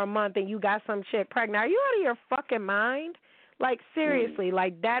up for a month and you got some chick pregnant? Are you out of your fucking mind? Like, seriously,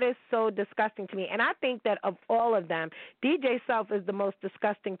 like, that is so disgusting to me. And I think that of all of them, DJ Self is the most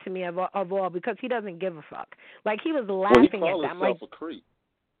disgusting to me of all because he doesn't give a fuck. Like, he was laughing at them. Like, a creep.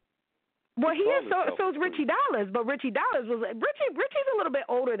 Well, he is. So is Richie Dollars, but Richie's a little bit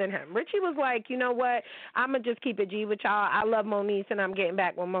older than him. Richie was like, you know what? I'm gonna just keep it G with y'all. I love Moniece, and I'm getting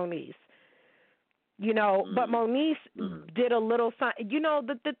back with Moniece. You know, but Moniece did a little something. You know,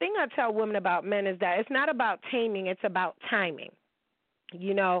 the thing I tell women about men is that it's not about taming; it's about timing.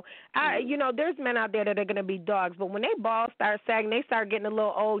 You know, there's men out there that are going to be dogs, but when they balls start sagging, they start getting a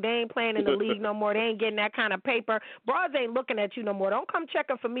little old. They ain't playing in the league no more. They ain't getting that kind of paper. Bras ain't looking at you no more. Don't come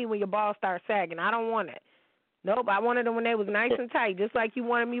checking for me when your balls start sagging. I don't want it. Nope, I wanted them when they was nice and tight, just like you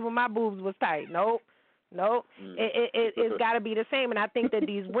wanted me when my boobs was tight. Nope. It's got to be the same. And I think that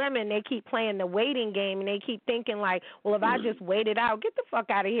these women, they keep playing the waiting game, and they keep thinking like, well, if I just wait it out, get the fuck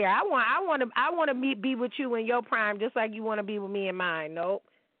out of here. I want to be with you in your prime, just like you want to be with me in mine. Nope.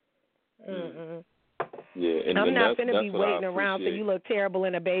 Mm-mm. Yeah, I'm not going to be waiting around so you look terrible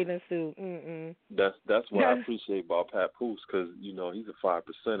in a bathing suit. That's what I appreciate about Pat Poose, because he's a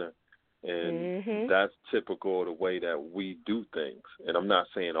 5%er. And that's typical of the way that we do things. And I'm not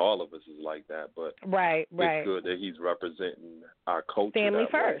saying all of us is like that, but it's good that he's representing our culture. Family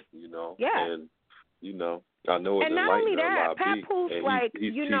that first. Way, Yeah. And, I know it's and not only that, Pat Poose,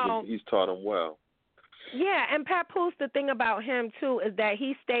 he's taught him well. Yeah, and Papoose, the thing about him, too, is that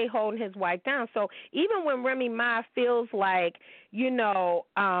he stay holding his wife down. So even when Remy Ma feels like, you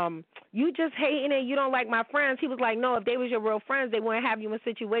just hating it, you don't like my friends, he was like, no, if they was your real friends, they wouldn't have you in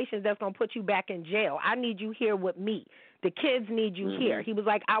situations that's going to put you back in jail. I need you here with me. The kids need you here. He was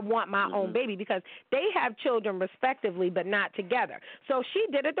like, I want my own baby, because they have children respectively but not together. So she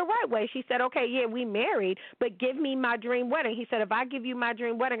did it the right way. She said, okay, yeah, we married, but give me my dream wedding. He said, if I give you my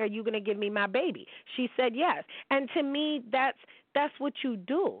dream wedding, are you going to give me my baby? She said yes. And to me, that's what you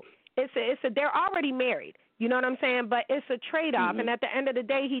do. They're already married. You know what I'm saying? But it's a trade-off, and at the end of the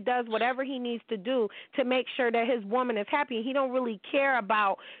day, he does whatever he needs to do to make sure that his woman is happy. He don't really care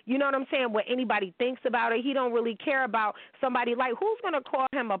about, you know what I'm saying, what anybody thinks about it. He don't really care about somebody like, who's going to call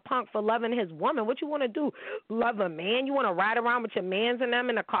him a punk for loving his woman? What you want to do? Love a man? You want to ride around with your mans and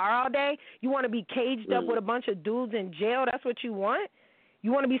them in the car all day? You want to be caged up with a bunch of dudes in jail? That's what you want?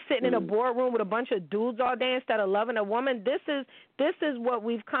 You want to be sitting in a boardroom with a bunch of dudes all day instead of loving a woman? This is what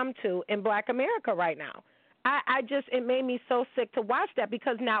we've come to in Black America right now. It made me so sick to watch that,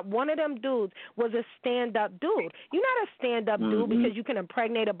 because not one of them dudes was a stand-up dude. You're not a stand-up dude because you can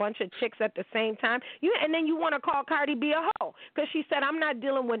impregnate a bunch of chicks at the same time. And then you want to call Cardi B a hoe because she said, I'm not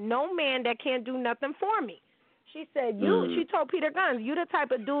dealing with no man that can't do nothing for me. She said, she told Peter Guns, you the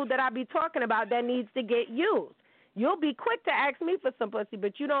type of dude that I be talking about that needs to get used. You'll be quick to ask me for some pussy,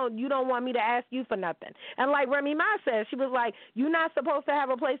 but you don't want me to ask you for nothing. And like Remy Ma said, she was like, you're not supposed to have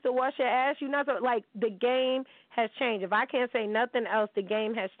a place to wash your ass. You're not like, the game has changed. If I can't say nothing else, the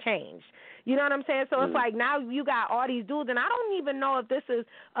game has changed. You know what I'm saying? So it's like now you got all these dudes, and I don't even know if this is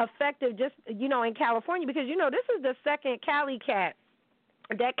effective just, in California, because, this is the second Cali cat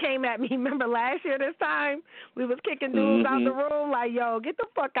that came at me. Remember last year this time? We was kicking dudes out the room like, yo, get the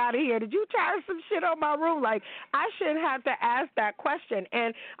fuck out of here. Did you charge some shit on my room? Like, I shouldn't have to ask that question.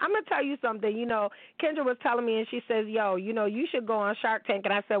 And I'm going to tell you something. Kendra was telling me, and she says, yo, you should go on Shark Tank.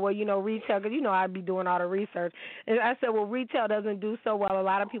 And I said, well, retail, because, I'd be doing all the research. And I said, well, retail doesn't do so well. A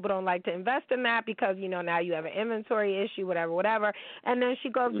lot of people don't like to invest in that because, now you have an inventory issue, whatever. And then she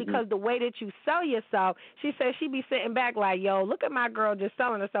goes, because the way that you sell yourself, she says she be sitting back like, yo, look at my girl just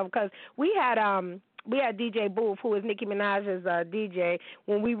selling herself, because we had DJ Booth, who is Nicki Minaj's DJ,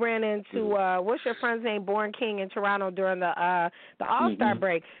 when we ran into what's your friend's name, Born King, in Toronto during the All-Star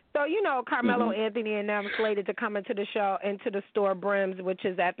break. So, Carmelo Anthony and them slated to come into the store Brims, which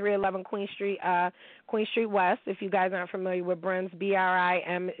is at 311 Queen Street West, if you guys aren't familiar with Brims,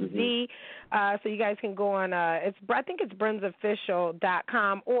 BRIMZ. So you guys can go on, I think it's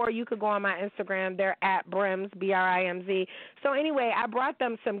brimsofficial.com, or you could go on my Instagram. They're at Brims, BRIMZ. So anyway, I brought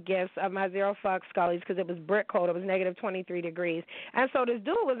them some gifts of my Zero Fuck Scullies, because it was brick cold. It was negative 23 degrees. And so this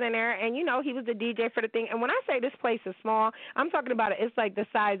dude was in there, and, he was the DJ for the thing. And when I say this place is small, I'm talking about it's like the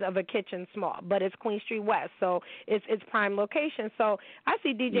size of a kitchen small, but it's Queen Street West, so it's prime location. So I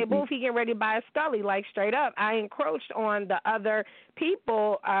see DJ Booth, he getting ready to buy a Scully, like straight up. I encroached on the other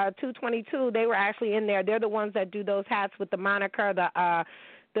people, 222. They were actually in there. They're the ones that do those hats with the moniker,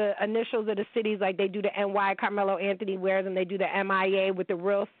 the initials of the cities, like they do the NY, Carmelo Anthony wears them. They do the MIA with the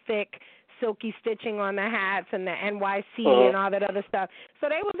real thick silky stitching on the hats, and the NYC and all that other stuff. So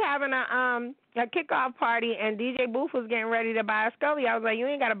they was having a kickoff party, and DJ Booth was getting ready to buy a Scully. I was like, you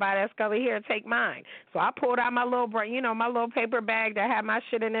ain't got to buy that Scully here. Take mine. So I pulled out my little, my little paper bag that had my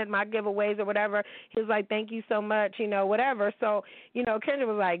shit in it, my giveaways or whatever. He was like, thank you so much, whatever. So, Kendra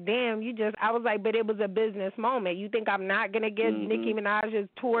was like, damn, I was like, but it was a business moment. You think I'm not going to give Nicki Minaj's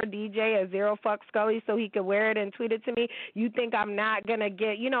tour DJ a zero fuck Scully so he could wear it and tweet it to me? You think I'm not going to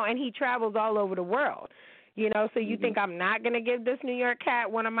get, and he travels all over the world. So you think I'm not going to give this New York cat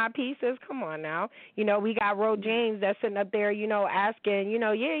one of my pieces? Come on now. We got Ro James that's sitting up there, asking,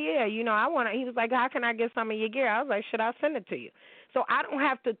 I want to. He was like, how can I get some of your gear? I was like, should I send it to you? So I don't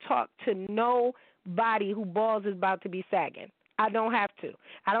have to talk to nobody who balls is about to be sagging. I don't have to.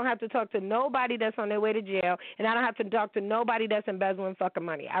 I don't have to talk to nobody that's on their way to jail, and I don't have to talk to nobody that's embezzling fucking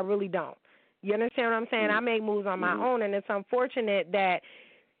money. I really don't. You understand what I'm saying? I make moves on my own, and it's unfortunate that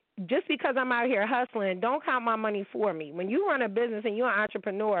just because I'm out here hustling, don't count my money for me. When you run a business and you're an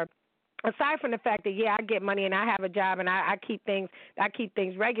entrepreneur, aside from the fact that, I get money and I have a job and I keep things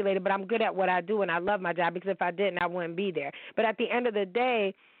regulated, but I'm good at what I do and I love my job, because if I didn't, I wouldn't be there. But at the end of the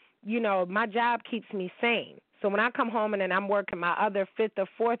day, my job keeps me sane. So when I come home and then I'm working my other fifth or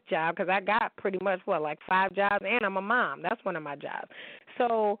fourth job, because I got pretty much, 5 jobs, and I'm a mom. That's one of my jobs.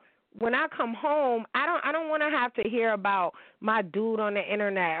 So when I come home, I don't want to have to hear about my dude on the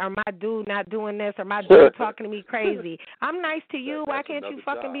internet or my dude not doing this or my dude talking to me crazy. I'm nice to you. Why can't you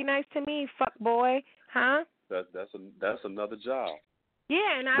fucking be nice to me, fuck boy? Huh? That's another job.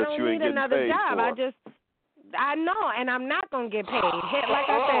 Yeah, and I don't need another job. I know, and I'm not going to get paid. Like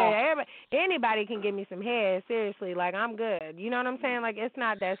I said, anybody can give me some head, seriously. Like, I'm good. You know what I'm saying? Like, it's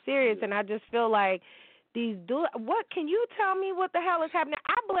not that serious, and I just feel like what can you tell me what the hell is happening?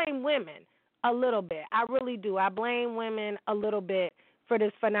 I blame women a little bit. I really do. I blame women a little bit for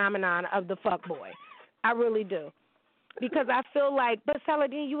this phenomenon of the fuck boy. I really do. Because I feel like, but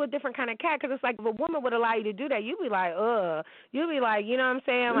Saladin, you a different kind of cat. Because it's like if a woman would allow you to do that, you'd be like, ugh. You'd be like, you know what I'm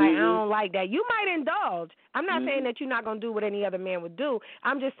saying? Like, I don't like that. You might indulge. I'm not saying that you're not going to do what any other man would do.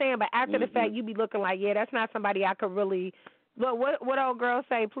 I'm just saying, but after the fact, you be looking like, yeah, that's not somebody I could really. Look, what old girl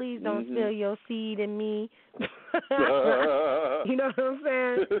say? Please don't spill your seed in me. You know what I'm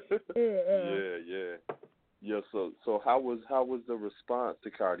saying? Yeah. So how was the response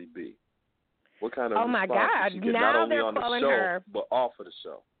to Cardi B? What kind of response my God! Did she get? Now not only they're on the calling show, her, but off of the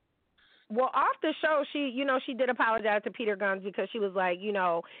show. Well, off the show, she did apologize to Peter Guns because she was like,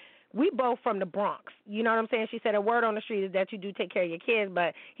 we both from the Bronx. You know what I'm saying? She said a word on the street is that you do take care of your kids,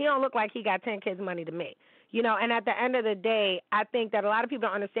 but he don't look like he got 10 kids' money to me. And at the end of the day, I think that a lot of people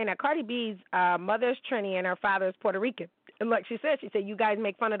don't understand that Cardi B's mother's Trini and her father is Puerto Rican. And like she said, you guys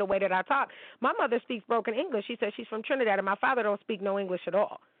make fun of the way that I talk. My mother speaks broken English. She said she's from Trinidad, and my father don't speak no English at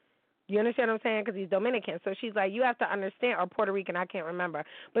all. You understand what I'm saying? Because he's Dominican. So she's like, you have to understand, or Puerto Rican, I can't remember.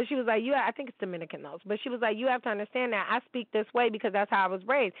 But she was like, I think it's Dominican though. But she was like, you have to understand that I speak this way because that's how I was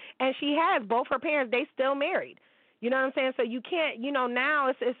raised. And she has. Both her parents, they still married. You know what I'm saying? So you can't,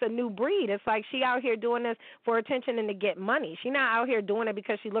 now it's a new breed. It's like she out here doing this for attention and to get money. She not out here doing it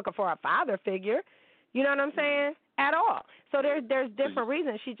because she's looking for a father figure. You know what I'm saying? At all. So there's different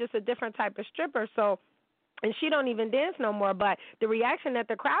reasons. She's just a different type of stripper. So, and she don't even dance no more. But the reaction that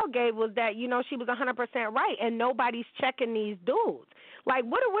the crowd gave was that, she was 100% right, and nobody's checking these dudes. Like,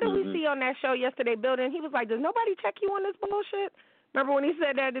 what did we see on that show yesterday, Building? He was like, does nobody check you on this bullshit? Remember when he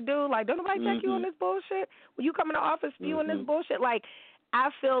said that to dude? Like, don't nobody check you on this bullshit? When you come in the office spewing this bullshit? Like, I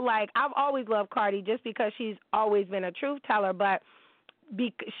feel like I've always loved Cardi just because she's always been a truth teller, but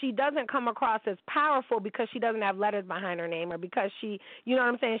she doesn't come across as powerful because she doesn't have letters behind her name, or because she, you know what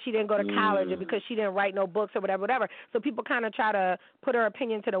I'm saying, she didn't go to college, or because she didn't write no books or whatever. So people kind of try to put her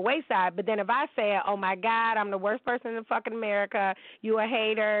opinion to the wayside. But then if I say, oh, my God, I'm the worst person in fucking America, you a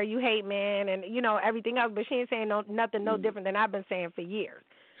hater, you hate men, and, everything else, but she ain't saying nothing no different than I've been saying for years.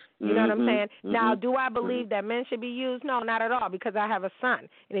 You know what I'm saying? Now, do I believe that men should be used? No, not at all, because I have a son.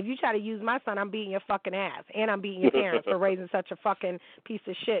 And if you try to use my son, I'm beating your fucking ass. And I'm beating your parents for raising such a fucking piece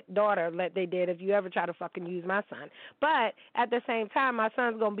of shit daughter that they did if you ever try to fucking use my son. But at the same time, my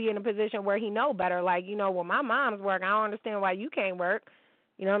son's going to be in a position where he know better. Like, well, my mom's working. I don't understand why you can't work.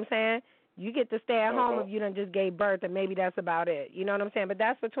 You know what I'm saying? You get to stay at home if you done just gave birth, and maybe that's about it. You know what I'm saying? But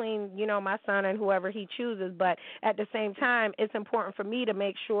that's between, my son and whoever he chooses. But at the same time, it's important for me to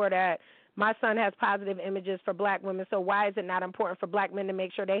make sure that my son has positive images for black women. So why is it not important for black men to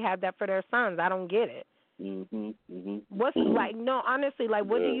make sure they have that for their sons? I don't get it. What's like? No, honestly, like,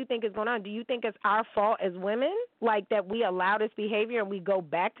 what do you think is going on? Do you think it's our fault as women, like, that we allow this behavior and we go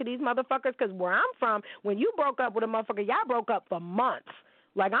back to these motherfuckers? Because where I'm from, when you broke up with a motherfucker, y'all broke up for months.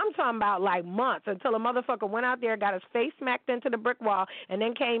 Like, I'm talking about, like, months until a motherfucker went out there, got his face smacked into the brick wall, and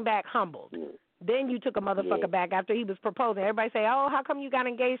then came back humbled. Then you took a motherfucker back after he was proposing. Everybody say, oh, how come you got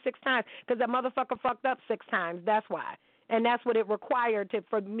engaged 6 times? Because that motherfucker fucked up 6 times. That's why. And that's what it required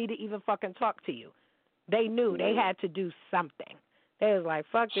for me to even fucking talk to you. They knew they had to do something. They was like,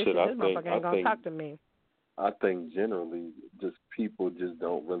 fuck this shit. This motherfucker ain't going to talk to me. I think generally just people just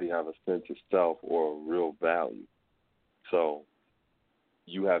don't really have a sense of self or real value. So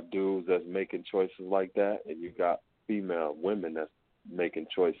you have dudes that's making choices like that, and you got female women that's making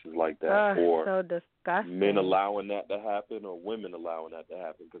choices like that, or so disgusting. Men allowing that to happen, or women allowing that to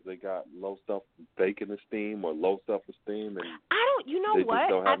happen because they got low vacant esteem or low self-esteem. And you know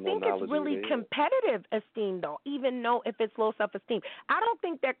what? I think it's really competitive esteem, though, even though if it's low self-esteem. I don't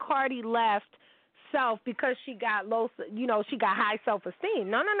think that Cardi left self because she got she got high self-esteem.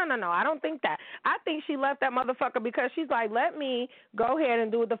 No. I don't think that. I think she left that motherfucker because she's like, let me go ahead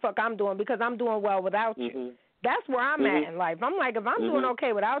and do what the fuck I'm doing because I'm doing well without you. That's where I'm at in life. I'm like, if I'm doing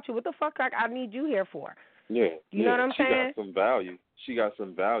okay without you, what the fuck I need you here for? Yeah. You know what I'm saying? She got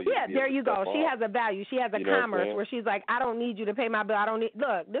some value. Yeah, there you go. She has a value. She has a commerce where she's like, I don't need you to pay my bill.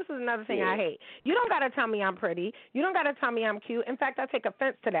 Look, this is another thing I hate. You don't got to tell me I'm pretty. You don't got to tell me I'm cute. In fact, I take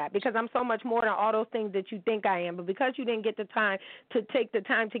offense to that because I'm so much more than all those things that you think I am. But because you didn't get the time to take the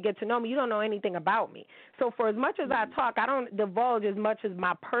time to get to know me, you don't know anything about me. So for as much as I talk, I don't divulge as much as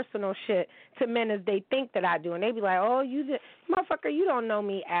my personal shit to men as they think that I do. And they be like, oh, motherfucker, you don't know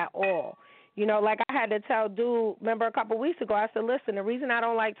me at all. You know, like I had to tell dude, remember a couple of weeks ago, I said, listen, the reason I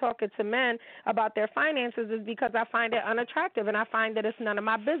don't like talking to men about their finances is because I find it unattractive and I find that it's none of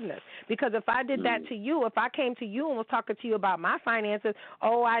my business. Because if I did that to you, if I came to you and was talking to you about my finances,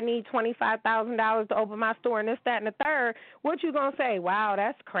 oh, I need $25,000 to open my store and this, that, and the third, what you going to say? Wow,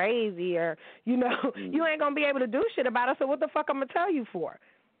 that's crazy. Or, you ain't going to be able to do shit about it, so what the fuck I'm going to tell you for?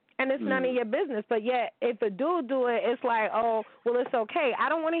 And it's none of your business. But yet, if a dude do it, it's like, oh, well, it's okay. I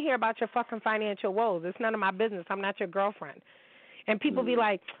don't want to hear about your fucking financial woes. It's none of my business. I'm not your girlfriend. And people be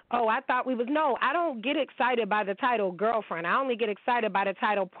like, oh, I thought we was. No, I don't get excited by the title girlfriend. I only get excited by the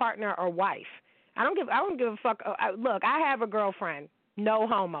title partner or wife. I don't give a fuck. Look, I have a girlfriend. No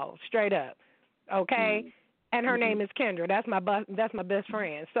homo. Straight up. Okay? And her name is Kendra. That's my best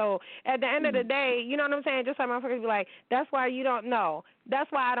friend. So at the end of the day, you know what I'm saying? Just like motherfuckers be like, that's why you don't know. That's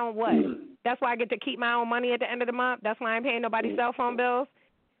why I don't what? That's why I get to keep my own money at the end of the month. That's why I ain't paying nobody's cell phone bills.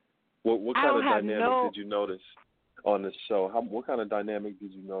 What kind of dynamic did you notice on the show? What kind of dynamic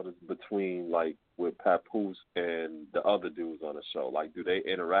did you notice between, like, with Papoose and the other dudes on the show? Like, do they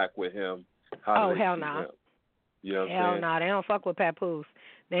interact with him? Hell no. You know what I'm hell saying? No, they don't fuck with Papoose.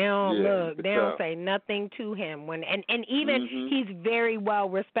 They don't they don't say nothing to him and even he's very well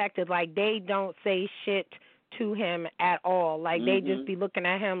respected. Like, they don't say shit to him at all. Like, they just be looking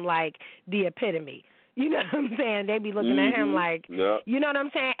at him like the epitome. You know what I'm saying? They be looking at him like, you know what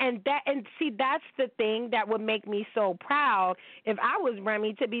I'm saying? And see, that's the thing that would make me so proud if I was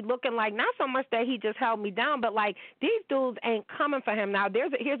Remy, to be looking like, not so much that he just held me down, but like, these dudes ain't coming for him. Now,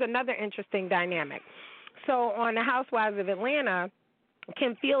 here's another interesting dynamic. So on the Housewives of Atlanta,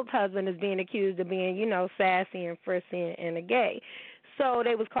 Kim Field's husband is being accused of being, sassy and frisky and a gay. So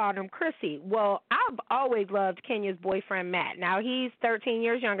they was calling him Chrissy. Well, I've always loved Kenya's boyfriend, Matt. Now, he's 13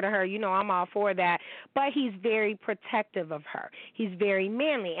 years younger than her. I'm all for that. But he's very protective of her. He's very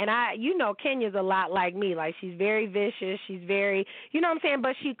manly. And Kenya's a lot like me. Like, she's very vicious. She's very, you know what I'm saying?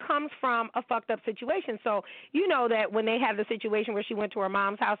 But she comes from a fucked up situation. So, you know that when they had the situation where she went to her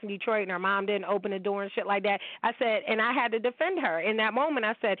mom's house in Detroit and her mom didn't open the door and shit like that, I said, and I had to defend her. In that moment,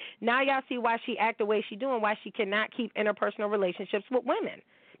 I said, now y'all see why she act the way she doing, why she cannot keep interpersonal relationships with women,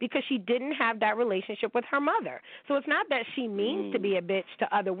 because she didn't have that relationship with her mother. So it's not that she means to be a bitch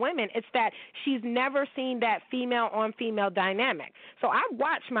to other women. It's that she's never seen that female-on-female dynamic. So I've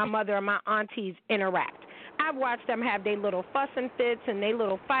watched my mother and my aunties interact. I've watched them have their little fussing fits and their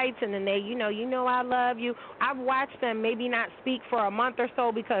little fights, and then they, you know I love you. I've watched them maybe not speak for a month or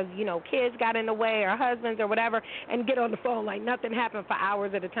so because, kids got in the way or husbands or whatever, and get on the phone like nothing happened for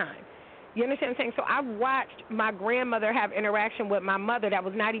hours at a time. You understand what I'm saying? So I've watched my grandmother have interaction with my mother that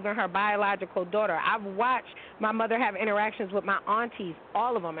was not even her biological daughter. I've watched my mother have interactions with my aunties,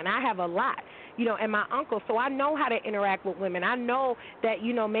 all of them, and I have a lot, and my uncles. So I know how to interact with women. I know that,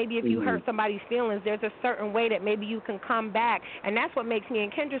 maybe if you hurt somebody's feelings, there's a certain way that maybe you can come back. And that's what makes me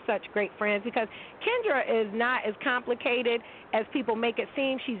and Kendra such great friends, because Kendra is not as complicated as people make it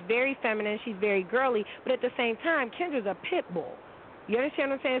seem. She's very feminine. She's very girly. But at the same time, Kendra's a pit bull. You understand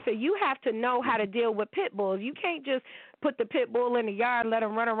what I'm saying? So you have to know how to deal with pit bulls. You can't just put the pit bull in the yard and let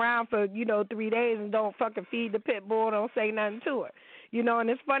him run around for, 3 days and don't fucking feed the pit bull, don't say nothing to her. You know, and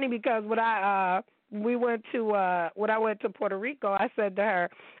it's funny because when I went to Puerto Rico, I said to her,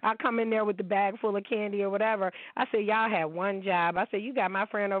 I come in there with the bag full of candy or whatever. I said, y'all had one job. I said, you got my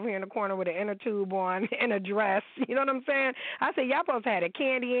friend over here in the corner with an inner tube on and a dress. You know what I'm saying? I said, y'all supposed to have a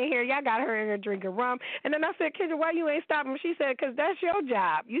candy in here. Y'all got her in here drinking rum. And then I said, Kendra, why you ain't stopping? She said, because that's your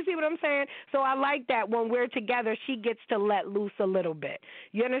job. You see what I'm saying? So I like that when we're together, she gets to let loose a little bit.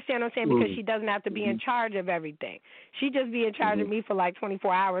 You understand what I'm saying? Because she doesn't have to be in charge of everything. She just be in charge of me for like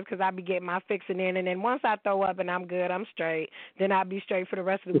 24 hours because I be getting my fixing in. And then once I throw up and I'm good, I'm straight, then I'll be straight for the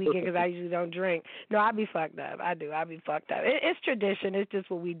rest of the weekend because I usually don't drink. No, I be fucked up. I do. I be fucked up. It's tradition. It's just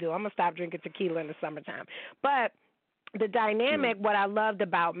what we do. I'm going to stop drinking tequila in the summertime. But the dynamic, what I loved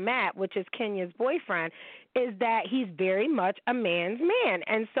about Matt, which is Kenya's boyfriend, is that he's very much a man's man.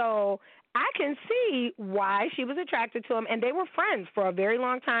 And so I can see why she was attracted to him. And they were friends for a very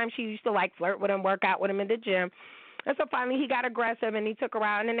long time. She used to like flirt with him, work out with him in the gym. And so finally he got aggressive and he took her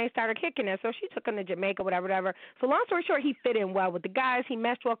out and then they started kicking it. So she took him to Jamaica, whatever. So long story short, he fit in well with the guys. He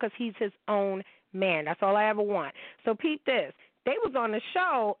meshed well because he's his own man. That's all I ever want. So peep this. They was on the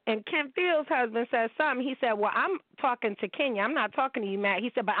show and Ken Fields' husband said something. He said, well, I'm talking to Kenya. I'm not talking to you, Matt. He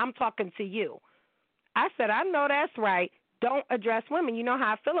said, but I'm talking to you. I said, I know that's right. Don't address women. You know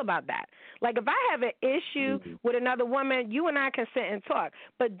how I feel about that. Like if I have an issue with another woman, you and I can sit and talk.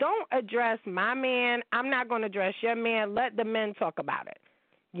 But don't address my man. I'm not going to address your man. Let the men talk about it.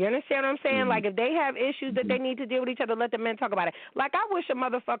 You understand what I'm saying? Like if they have issues that they need to deal with each other, let the men talk about it. Like I wish a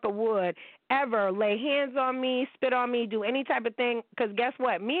motherfucker would ever lay hands on me, spit on me, do any type of thing. Because guess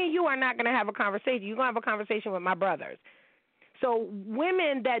what? Me and you are not going to have a conversation. You're going to have a conversation with my brothers. So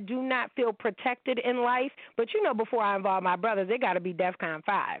women that do not feel protected in life, but you know before I involve my brothers, they got to be DEFCON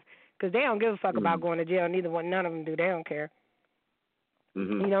 5 because they don't give a fuck about going to jail. Neither one, none of them do. They don't care. You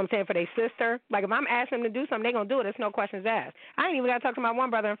know what I'm saying? For their sister. Like if I'm asking them to do something, they're going to do it. It's no questions asked. I ain't even got to talk to my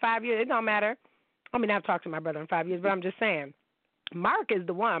one brother in 5 years. It don't matter. I mean, I've talked to my brother in 5 years, but I'm just saying. Mark is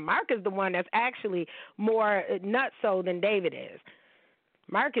the one. Mark is the one that's actually more nutso than David is.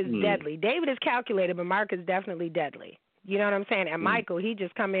 Mark is deadly. David is calculated, but Mark is definitely deadly. You know what I'm saying? And Michael, he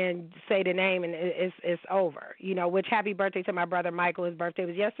just come in, say the name, and it's over. You know, which happy birthday to my brother Michael. His birthday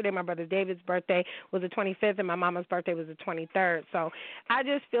was yesterday. My brother David's birthday was the 25th, and my mama's birthday was the 23rd. So I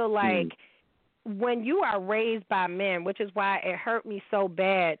just feel like when you are raised by men, which is why it hurt me so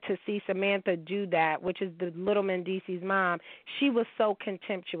bad to see Samantha do that, which is the Little Mendici's mom, she was so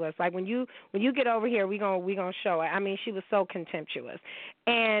contemptuous. Like when you get over here, we gonna show it. I mean, she was so contemptuous.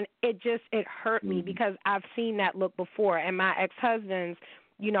 And it hurt me because I've seen that look before, and my ex-husband's,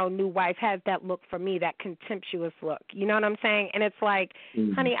 you know, new wife has that look for me, that contemptuous look. You know what I'm saying? And it's like,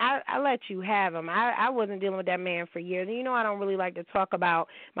 honey, I let you have him. I wasn't dealing with that man for years. And you know I don't really like to talk about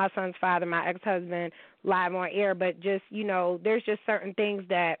my son's father, my ex-husband, live on air, but just, you know, there's just certain things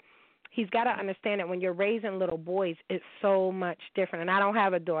that he's got to understand that when you're raising little boys, it's so much different. And I don't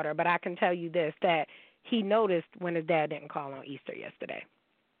have a daughter, but I can tell you this, that he noticed when his dad didn't call on Easter yesterday.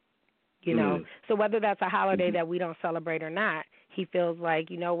 You know, so whether that's a holiday that we don't celebrate or not, he feels like,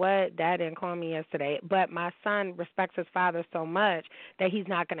 you know what, Dad didn't call me yesterday. But my son respects his father so much that he's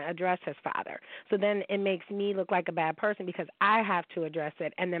not going to address his father. So then it makes me look like a bad person because I have to address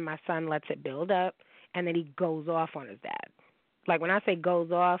it, and then my son lets it build up, and then he goes off on his dad. Like when I say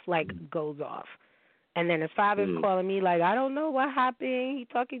goes off, like goes off. And then his father's calling me like, I don't know what happened. He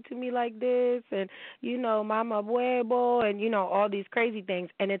talking to me like this and, you know, mama huevo and, you know, all these crazy things.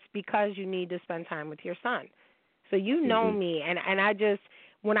 And it's because you need to spend time with your son. So you know me. And I just,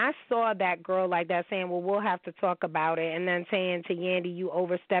 when I saw that girl like that saying, well, we'll have to talk about it, and then saying to Yandy, you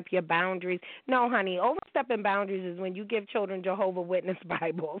overstep your boundaries. No, honey, overstepping boundaries is when you give children Jehovah's Witness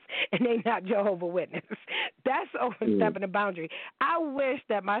Bibles and they not Jehovah's Witness. That's overstepping the boundary. I wish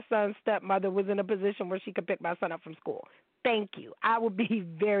that my son's stepmother was in a position where she could pick my son up from school. Thank you. I would be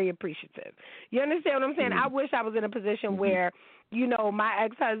very appreciative. You understand what I'm saying? I wish I was in a position where, you know, my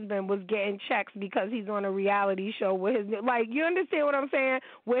ex-husband was getting checks because he's on a reality show with his new, like, you understand what I'm saying?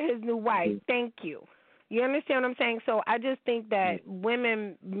 With his new wife. Thank you. You understand what I'm saying? So I just think that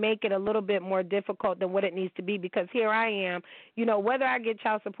women make it a little bit more difficult than what it needs to be because here I am, you know, whether I get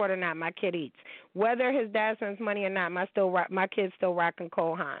child support or not, my kid eats. Whether his dad sends money or not, my kid's still rocking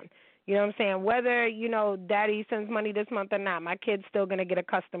Cole Haan. You know what I'm saying? Whether, you know, daddy sends money this month or not, my kid's still going to get a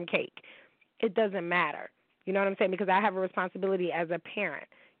custom cake. It doesn't matter. You know what I'm saying? Because I have a responsibility as a parent.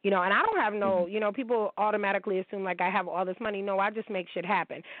 You know, and I don't have no, you know, people automatically assume like I have all this money. No, I just make shit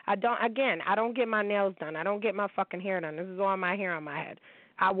happen. I don't get my nails done. I don't get my fucking hair done. This is all my hair on my head.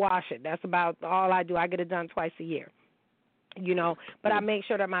 I wash it. That's about all I do. I get it done twice a year. You know, but I make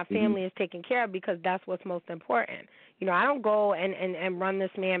sure that my family is taken care of because that's what's most important. You know, I don't go and run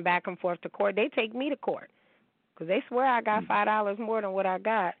this man back and forth to court. They take me to court because they swear I got $5 more than what I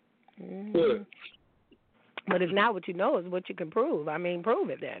got. Mm-hmm. But it's not what you know, it's what you can prove. I mean, prove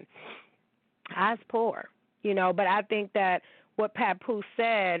it then. I was poor, you know, but I think that what Papoose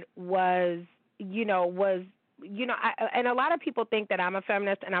said was, and a lot of people think that I'm a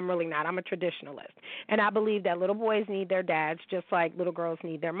feminist, and I'm really not. I'm a traditionalist. And I believe that little boys need their dads just like little girls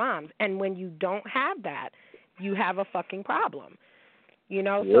need their moms. And when you don't have that, you have a fucking problem. You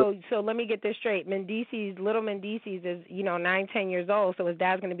know, so let me get this straight. Little Mendices is, 9, 10 years old, so his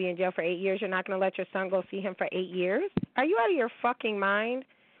dad's going to be in jail for 8 years. You're not going to let your son go see him for 8 years? Are you out of your fucking mind?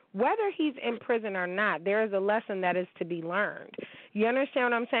 Whether he's in prison or not, there is a lesson that is to be learned. You understand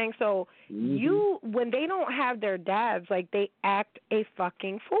what I'm saying? So when they don't have their dads, like, they act a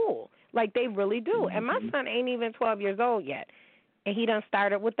fucking fool. Like, they really do. And my son ain't even 12 years old yet. And he done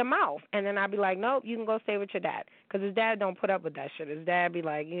started with the mouth. And then I'd be like, nope, you can go stay with your dad. Because his dad don't put up with that shit. His dad be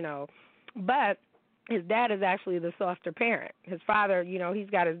like, But his dad is actually the softer parent. His father, he's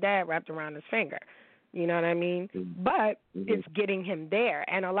got his dad wrapped around his finger. You know what I mean? But it's getting him there.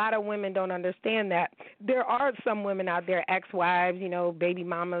 And a lot of women don't understand that. There are some women out there, ex-wives, baby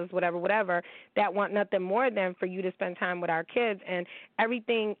mamas, whatever, that want nothing more than for you to spend time with our kids. And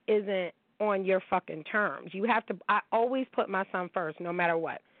everything isn't on your fucking terms. You have to. I always put my son first, no matter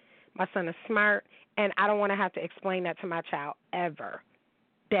what. My son is smart, and I don't want to have to explain that to my child ever.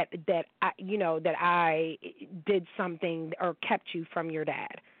 That I did something or kept you from your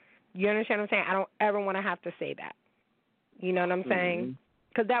dad. You understand what I'm saying? I don't ever want to have to say that. You know what I'm saying?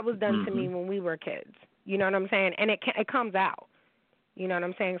 Because that was done to me when we were kids. You know what I'm saying? And it comes out. You know what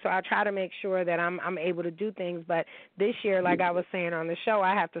I'm saying? So I try to make sure that I'm able to do things. But this year, like I was saying on the show,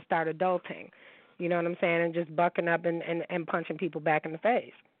 I have to start adulting. You know what I'm saying? And just bucking up and punching people back in the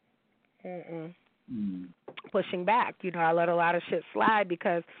face. Pushing back. I let a lot of shit slide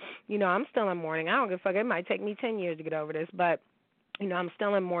because, I'm still in mourning. I don't give a fuck. It might take me 10 years to get over this, but I'm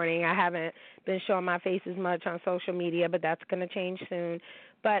still in mourning. I haven't been showing my face as much on social media, but that's going to change soon.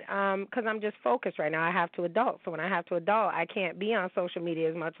 But because I'm just focused right now, I have to adult. So when I have to adult, I can't be on social media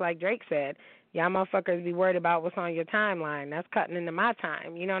as much, like Drake said. Y'all motherfuckers be worried about what's on your timeline. That's cutting into my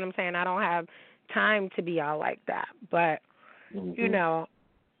time. You know what I'm saying? I don't have time to be all like that. But,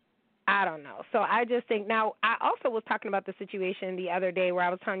 I don't know. So I just think now I also was talking about the situation the other day where I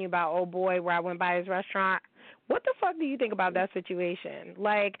was telling you about old boy where I went by his restaurant. What the fuck do you think about that situation?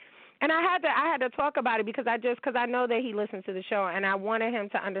 Like, and I had to talk about it because I know that he listens to the show and I wanted him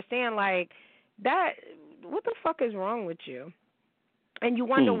to understand like that. What the fuck is wrong with you? And you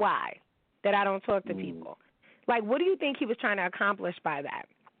wonder why that I don't talk to people. Like, what do you think he was trying to accomplish by that?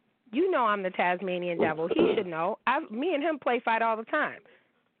 I'm the Tasmanian devil. He should know. Me and him play fight all the time.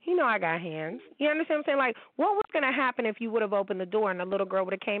 He know I got hands. You understand what I'm saying? Like, what was going to happen if you would have opened the door and the little girl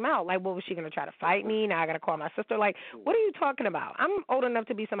would have came out? Like, what was she going to try to fight me? Now I got to call my sister. Like, what are you talking about? I'm old enough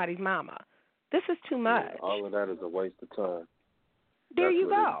to be somebody's mama. This is too much. Yeah, all of that is a waste of time. There That's you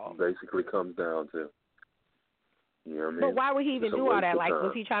go. It basically comes down to. You know what I mean? But why would he even do all that? Like,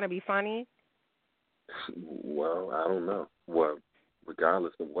 was he trying to be funny? Well, I don't know. Well,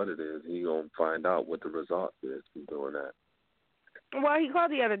 regardless of what it is, he going to find out what the result is from doing that. Well, he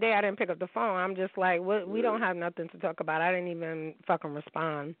called the other day. I didn't pick up the phone. I'm just like, we don't have nothing to talk about. I didn't even fucking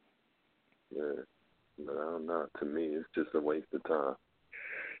respond. Yeah. No, I don't know. To me, it's just a waste of time.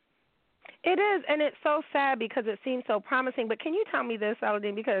 It is, and it's so sad because it seems so promising. But can you tell me this,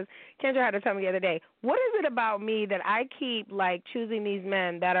 Saladin, because Kendra had to tell me the other day, what is it about me that I keep, like, choosing these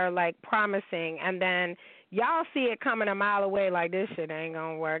men that are, like, promising, and then y'all see it coming a mile away like this shit ain't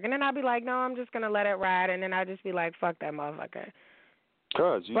going to work. And then I'll be like, no, I'm just going to let it ride, and then I'll just be like, fuck that motherfucker.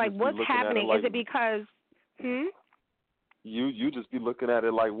 Like, what's happening? Like, is it because, You just be looking at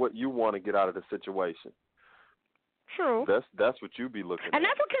it like what you want to get out of the situation. True. That's what you be looking at. And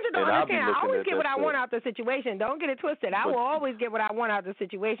that's what Kendra don't understand. I always get what I want out the situation. Don't get it twisted. I will always get what I want out the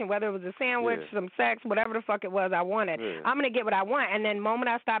situation, whether it was a sandwich, some sex, whatever the fuck it was I wanted. Yeah. I'm going to get what I want. And then the moment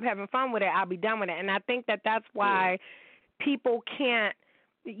I stop having fun with it, I'll be done with it. And I think that that's why people can't,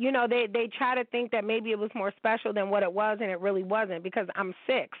 they try to think that maybe it was more special than what it was, and it really wasn't, because I'm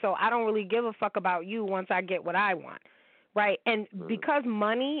sick. So I don't really give a fuck about you once I get what I want, right? And because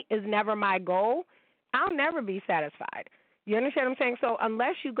money is never my goal, I'll never be satisfied. You understand what I'm saying? So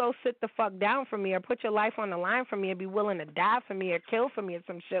unless you go sit the fuck down for me or put your life on the line for me and be willing to die for me or kill for me or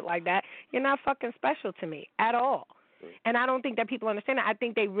some shit like that, you're not fucking special to me at all. And I don't think that people understand that. I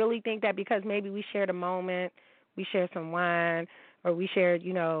think they really think that because maybe we shared a moment, we shared some wine, or we shared,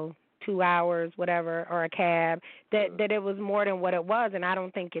 2 hours, whatever, or a cab, that it was more than what it was, and I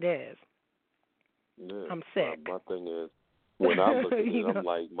don't think it is. Yeah. I'm sick. My thing is, when I look at it, I'm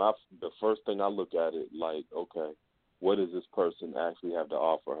like, the first thing I look at it, like, okay, what does this person actually have to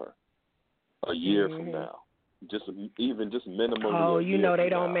offer her a year from now? Just minimally. Oh, a you year know they from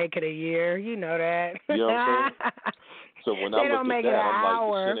don't now. make it a year. You know that. You know what I'm saying? So when I look at that, I'm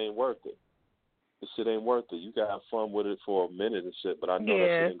like, this shit ain't worth it. This shit ain't worth it. You can have fun with it for a minute and shit, but I know that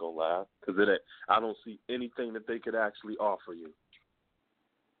shit ain't gonna last because I don't see anything that they could actually offer you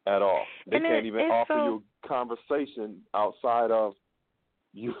at all. They can't even offer you a conversation outside of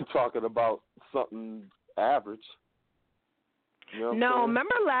you talking about something average. You know no,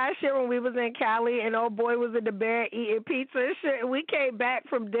 remember last year when we was in Cali and old boy was in the bed eating pizza and shit, and we came back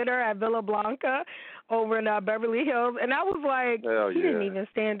from dinner at Villa Blanca over in Beverly Hills, and I was like, he didn't even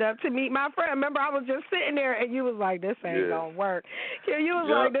stand up to meet my friend. Remember, I was just sitting there, and you was like, this ain't gonna work. Yeah, you was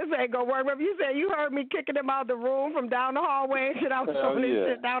like, this ain't gonna work. Remember, you said you heard me kicking him out the room from down the hallway and shit. I was throwing this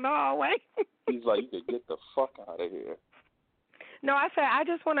shit down the hallway. He's like, you can get the fuck out of here. No, I said, I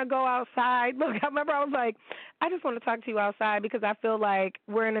just want to go outside. Look, I remember I was like, I just want to talk to you outside because I feel like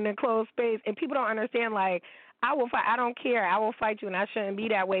we're in an enclosed space and people don't understand, like, I will fight. I don't care. I will fight you, and I shouldn't be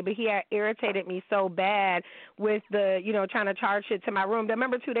that way. But he had irritated me so bad with the, trying to charge shit to my room.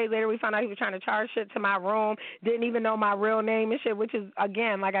 Remember 2 days later we found out he was trying to charge shit to my room, didn't even know my real name and shit, which is,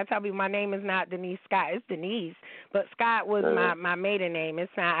 again, like I tell people, my name is not Denise Scott. It's Denise. But Scott was my maiden name.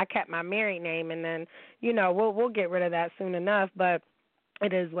 It's not. I kept my married name, and then, we'll get rid of that soon enough. But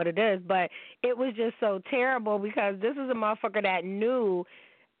it is what it is. But it was just so terrible because this is a motherfucker that knew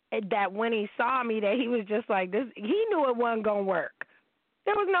that when he saw me that he was just like this. He knew it wasn't going to work.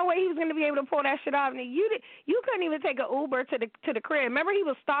 There was no way he was going to be able to pull that shit off. And you couldn't even take an Uber to the crib. Remember, he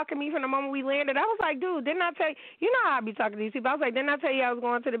was stalking me from the moment we landed. I was like, dude, didn't I tell you? You know how I be talking to these people. I was like, didn't I tell you I was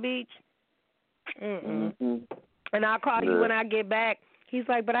going to the beach? And I'll call you when I get back. He's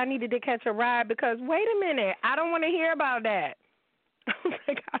like, but I needed to catch a ride because, wait a minute, I don't want to hear about that. I was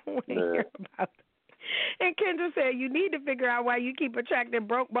like, I don't want to hear about that. And Kendra said, you need to figure out why you keep attracting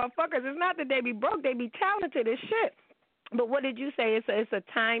broke motherfuckers. It's not that they be broke, they be talented as shit. But what did you say? It's a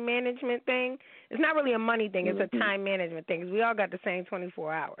time management thing? It's not really a money thing. It's a time management thing because we all got the same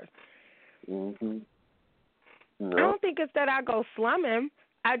 24 hours. No. I don't think it's that I go slumming.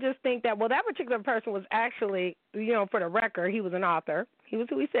 I just think that, that particular person was actually, for the record, he was an author. He was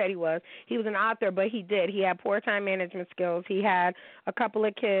who he said he was. He was an author, but he had poor time management skills. He had a couple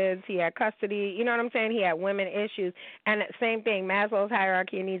of kids. He had custody. You know what I'm saying? He had women issues. And same thing, Maslow's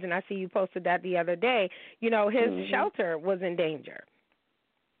hierarchy of needs, and I see you posted that the other day. His shelter was in danger.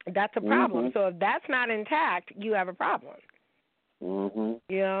 That's a problem. So if that's not intact, you have a problem.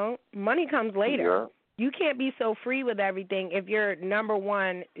 Money comes later. You can't be so free with everything if your number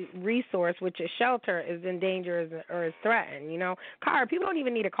one resource, which is shelter, is in danger or is threatened. Car, people don't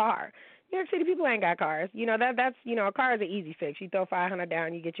even need a car. New York City people ain't got cars. That's a car is an easy fix. You throw $500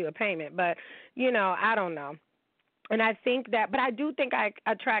 down, you get you a payment. But I don't know. And I think that, but I do think I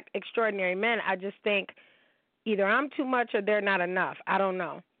attract extraordinary men. I just think either I'm too much or they're not enough. I don't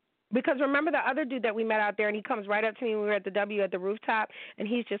know. Because remember the other dude that we met out there, and he comes right up to me when we were at the W at the rooftop, and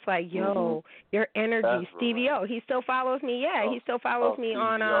he's just like, yo, your energy, that's Stevie O. He still follows me. Yeah, he still follows me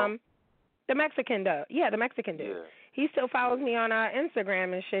on the Mexican dude. Yeah, the Mexican dude. Yeah. He still follows me on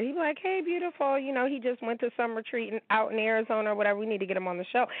Instagram and shit. He's like, hey, beautiful. He just went to some retreat out in Arizona or whatever. We need to get him on the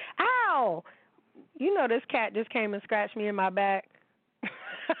show. Ow! This cat just came and scratched me in my back.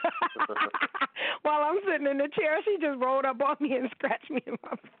 While I'm sitting in the chair, she just rolled up on me and scratched me in my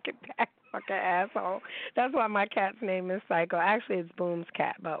fucking back. Fucking asshole. That's why my cat's name is Psycho. Actually, it's Boom's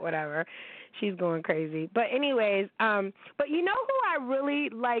cat, but whatever. She's going crazy. But anyways, but you know who I really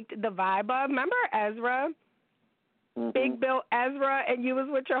liked the vibe of? Remember Ezra? Big Bill Ezra, and you was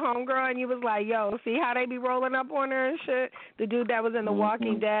with your homegirl, and you was like, yo, see how they be rolling up on her and shit? The dude that was in The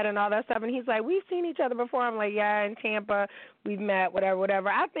Walking Dead and all that stuff, and he's like, we've seen each other before. I'm like, yeah, in Tampa, we've met, whatever.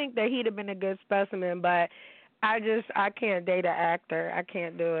 I think that he'd have been a good specimen, but I can't date an actor. I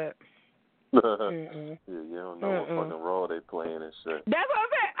can't do it. You don't know what fucking role they playing and shit. That's what I'm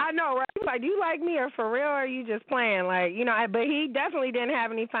saying. I know, right? Like, do you like me or for real, or are you just playing? Like, but he definitely didn't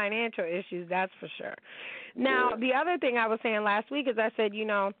have any financial issues, that's for sure. Now, the other thing I was saying last week is I said,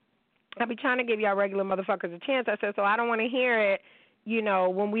 I be trying to give y'all regular motherfuckers a chance. I said, so I don't want to hear it,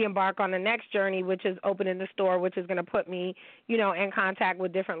 when we embark on the next journey, which is opening the store, which is going to put me, in contact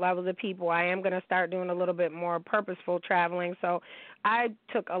with different levels of people. I am going to start doing a little bit more purposeful traveling. So I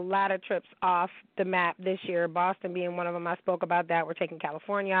took a lot of trips off the map this year, Boston being one of them. I spoke about that. We're taking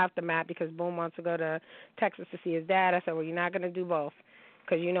California off the map because Boom wants to go to Texas to see his dad. I said, well, you're not going to do both.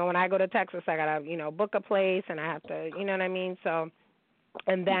 because, you know, when I go to Texas, I got to, you know, book a place and I have to, you know what I mean? So,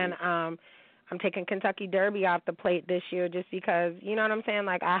 and then I'm taking Kentucky Derby off the plate this year just because, you know what I'm saying,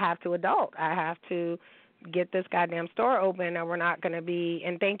 like I have to adult. I have to get this goddamn store open, and we're not going to be,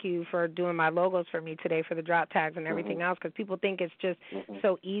 and thank you for doing my logos for me today for the drop tags and everything else, because people think it's just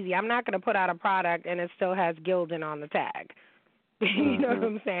so easy. I'm not going to put out a product and it still has Gildan on the tag. You know what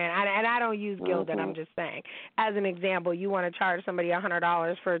I'm saying? And I don't use Gildan. I'm just saying. As an example, you want to charge somebody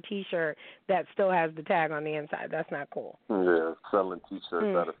 $100 for a T-shirt that still has the tag on the inside. That's not cool. Yeah, selling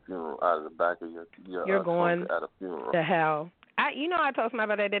T-shirts at a funeral, out of the back of your You're going at a funeral. to hell. I told somebody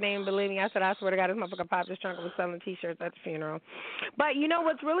that they didn't even believe me. I said, I swear to God, this motherfucker popped his trunk and was selling T-shirts at the funeral. But you know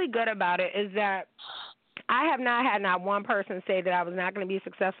what's really good about it is that I have not had not one person say that I was not going to be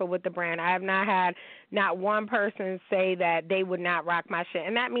successful with the brand. I have not had not one person say that they would not rock my shit,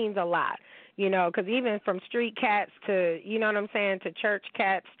 and that means a lot. You know, because even from street cats to, you know what I'm saying, to church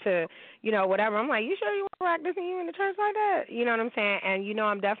cats to, you know, whatever, I'm like, you sure you want to rock this and you in the church like that? You know what I'm saying? And, you know,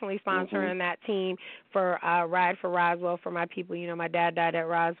 I'm definitely sponsoring that team for Ride for Roswell for my people. You know, my dad died at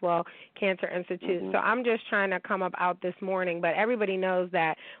Roswell Cancer Institute. So I'm just trying to come up out this morning. But everybody knows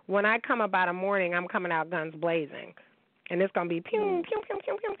that when I come up out of morning, I'm coming out guns blazing. And it's going to be pew, pew, pew,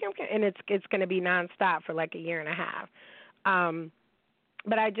 pew, pew, pew, pew. And it's going to be nonstop for like a year and a half.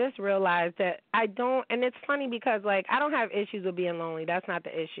 But I just realized that I don't, and it's funny because, like, I don't have issues with being lonely. That's not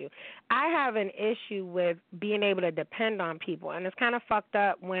the issue. I have an issue with being able to depend on people, and it's kind of fucked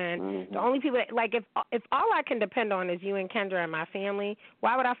up when the only people, like, if all I can depend on is you and Kendra and my family,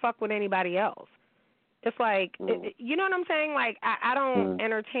 why would I fuck with anybody else? It's like, you know what I'm saying? Like, I don't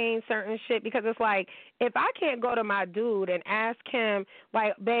entertain certain shit because it's like, if I can't go to my dude and ask him,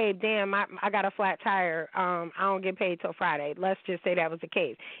 like, babe, damn, I got a flat tire. I don't get paid till Friday. Let's just say that was the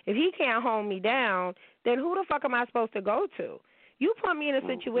case. If he can't hold me down, then who the fuck am I supposed to go to? You put me in a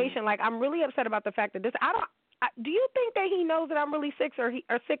situation, like, I'm really upset about the fact that this, do you think that he knows that I'm really sick or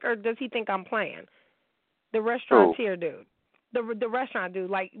or does he think I'm playing? The restaurateur dude. The restaurant dude,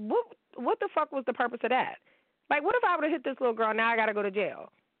 like, what the fuck was the purpose of that? Like, what if I would have hit this little girl, now I got to go to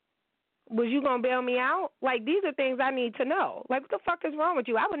jail? Was you going to bail me out? Like, these are things I need to know. Like, what the fuck is wrong with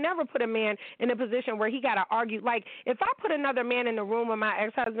you? I would never put a man in a position where he got to argue. Like, if I put another man in the room with my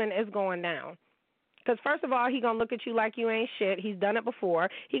ex-husband, it's going down. Because, first of all, he going to look at you like you ain't shit. He's done it before.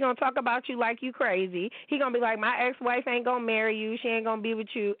 He going to talk about you like you crazy. He going to be like, my ex-wife ain't going to marry you. She ain't going to be with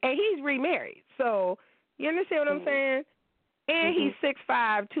you. And he's remarried. So, you understand what I'm saying? And he's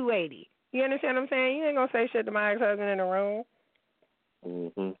 6'5", 280. You understand what I'm saying? You ain't going to say shit to my ex-husband in the room.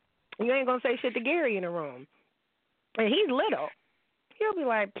 You ain't going to say shit to Gary in the room. And he's little. He'll be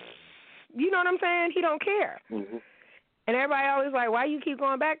like, you know what I'm saying? He don't care. And everybody always like, why you keep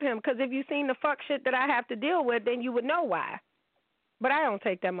going back to him? Because if you seen the fuck shit that I have to deal with, then you would know why. But I don't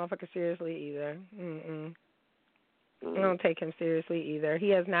take that motherfucker seriously either. I don't take him seriously either. He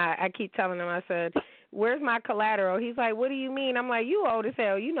has not. I keep telling him, I said, where's my collateral? He's like, what do you mean? I'm like, you old as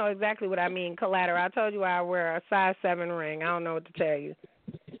hell. You know exactly what I mean, collateral. I told you I wear a size 7 ring. I don't know what to tell you.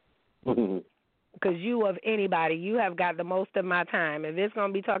 Because you, of anybody, you have got the most of my time. If it's going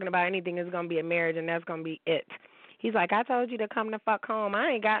to be talking about anything, it's going to be a marriage, and that's going to be it. He's like, I told you to come the fuck home. I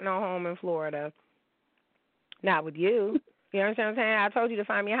ain't got no home in Florida. Not with you. You understand what I'm saying? I told you to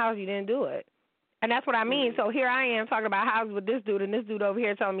find me a house. You didn't do it. And that's what I mean. So here I am talking about houses with this dude, and this dude over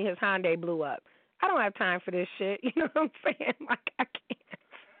here telling me his Hyundai blew up. I don't have time for this shit. You know what I'm saying? Like, I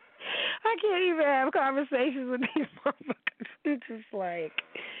can't even have conversations with these motherfuckers. It's just like,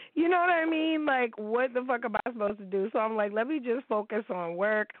 you know what I mean? Like, what the fuck am I supposed to do? So I'm like, let me just focus on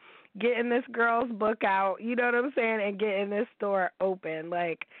work, getting this girl's book out, you know what I'm saying, and getting this store open.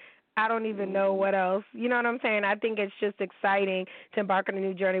 Like, I don't even know what else. You know what I'm saying? I think it's just exciting to embark on a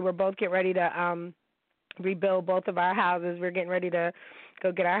new journey. We're both getting ready to rebuild both of our houses. We're getting ready to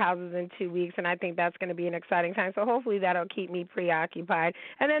go get our houses in 2 weeks, and I think that's going to be an exciting time. So hopefully that'll keep me preoccupied.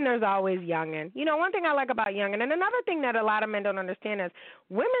 And then there's always youngin'. You know, one thing I like about youngin', and another thing that a lot of men don't understand is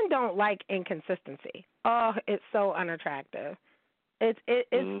women don't like inconsistency. Oh, it's so unattractive. It's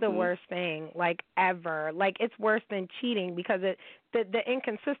the worst thing, like, ever. Like, it's worse than cheating because the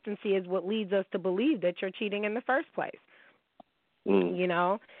inconsistency is what leads us to believe that you're cheating in the first place. You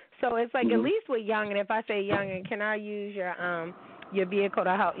know? So it's like, at least with youngin', if I say youngin', can I use your vehicle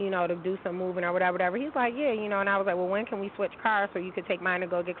to help, you know, to do some moving or whatever. He's like, yeah, you know, and I was like, well, when can we switch cars so you could take mine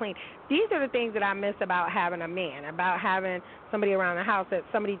and go get clean? These are the things that I miss about having a man, about having somebody around the house, that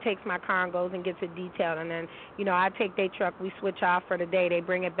somebody takes my car and goes and gets it detailed, and then, you know, I take their truck, we switch off for the day, they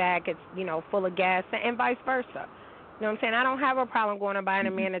bring it back, it's, you know, full of gas, and vice versa. You know what I'm saying? I don't have a problem going and buying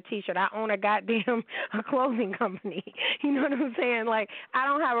a man a T-shirt. I own a goddamn clothing company. You know what I'm saying? Like, I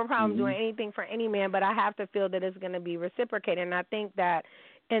don't have a problem doing anything for any man, but I have to feel that it's going to be reciprocated. And I think that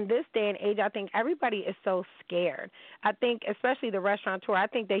in this day and age, I think everybody is so scared. I think, especially the restaurateur, I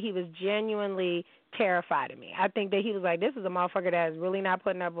think that he was genuinely terrified of me. I think that he was like, this is a motherfucker that is really not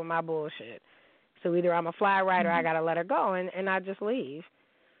putting up with my bullshit. So either I'm a fly right or I got to let her go, and I just leave.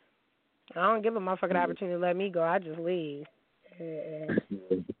 I don't give a motherfucker the opportunity to let me go. I just leave.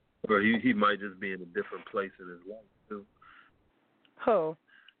 Or he might just be in a different place in his life, too. Who?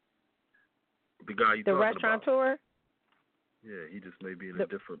 The guy you talking about. The restaurateur? Yeah, he just may be in a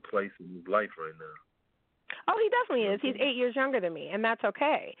different place in his life right now. Oh, he definitely is. He's 8 years younger than me, and that's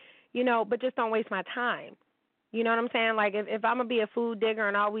okay. You know, but just don't waste my time. You know what I'm saying? Like, if I'm going to be a food digger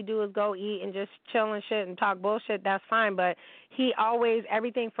and all we do is go eat and just chill and shit and talk bullshit, that's fine. But he always,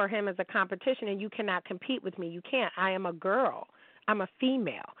 everything for him is a competition, and you cannot compete with me. You can't. I am a girl. I'm a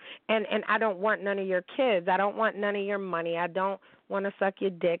female. And I don't want none of your kids. I don't want none of your money. I don't want to suck your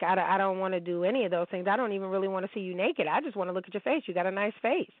dick. I don't want to do any of those things. I don't even really want to see you naked. I just want to look at your face. You got a nice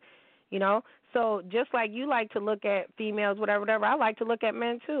face. You know? So just like you like to look at females, whatever, I like to look at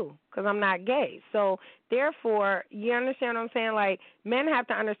men too, because I'm not gay. So therefore, you understand what I'm saying? Like, men have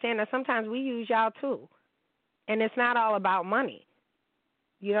to understand that sometimes we use y'all too, and it's not all about money.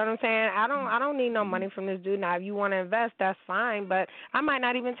 You know what I'm saying? I don't need no money from this dude. Now, if you want to invest, that's fine, but I might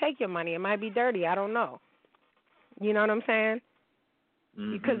not even take your money. It might be dirty. I don't know. You know what I'm saying?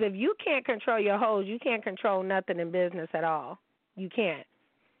 Mm-hmm. Because if you can't control your hoes, you can't control nothing in business at all. You can't.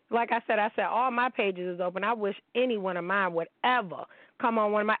 Like I said, all my pages is open. I wish any one of mine would ever come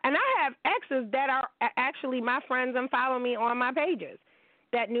on one of my, and I have exes that are actually my friends and follow me on my pages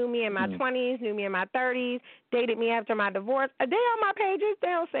that knew me in my 20s, knew me in my 30s, dated me after my divorce. They on my pages, they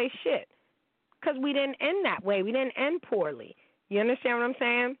don't say shit because we didn't end that way. We didn't end poorly. You understand what I'm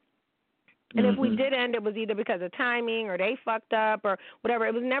saying? And if we did end, it was either because of timing or they fucked up or whatever.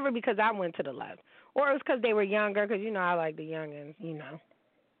 It was never because I went to the left. Or it was because they were younger because, you know, I like the youngins, you know.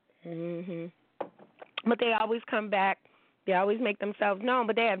 But they always come back. They always make themselves known,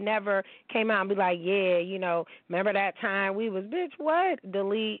 but they have never came out and be like, yeah, you know, remember that time we was, bitch, what?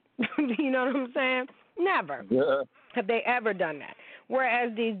 Delete. You know what I'm saying? Never. Yeah. Have they ever done that?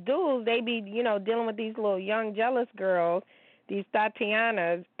 Whereas these dudes, they be, you know, dealing with these little young jealous girls, these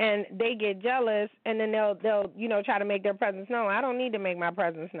Tatianas, and they get jealous, and then they'll you know, try to make their presence known. I don't need to make my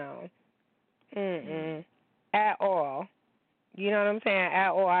presence known. At all. You know what I'm saying?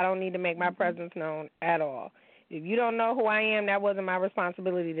 At all. I don't need to make my presence known at all. If you don't know who I am, that wasn't my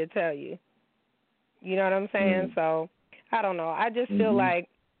responsibility to tell you. You know what I'm saying? So, I don't know. I just feel like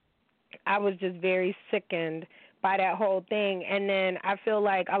I was just very sickened by that whole thing. And then I feel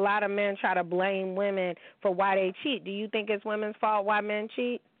like a lot of men try to blame women for why they cheat. Do you think it's women's fault why men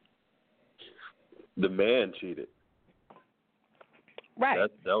cheat? The man cheated. Right.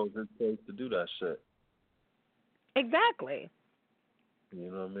 That was his choice to do that shit. Exactly.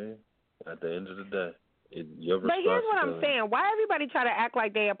 You know what I mean? At the end of the day, it's your responsibility. But here's what I'm saying. Why everybody try to act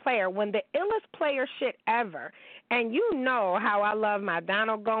like they a player when the illest player shit ever, and you know how I love my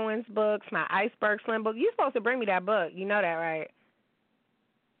Donald Goins books, my Iceberg Slim book. You supposed to bring me that book. You know that, right?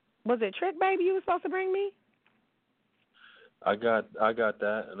 Was it Trick Baby you were supposed to bring me? I got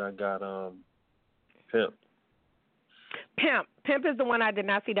that, and I got Pimp. Pimp is the one I did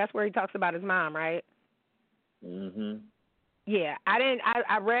not see. That's where he talks about his mom, right? Yeah, I didn't.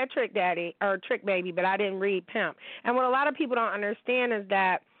 I read Trick Baby, but I didn't read Pimp. And what a lot of people don't understand is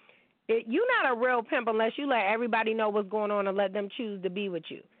that you're not a real pimp unless you let everybody know what's going on and let them choose to be with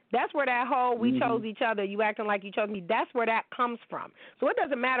you. That's where that whole we chose each other, you acting like you chose me, that's where that comes from. So it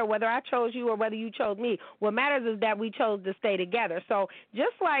doesn't matter whether I chose you or whether you chose me. What matters is that we chose to stay together. So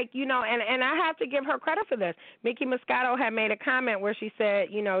just like, you know, and I have to give her credit for this. Mickey Moscato had made a comment where she said,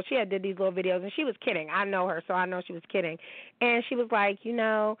 you know, she had did these little videos, and she was kidding. I know her, so I know she was kidding. And she was like, you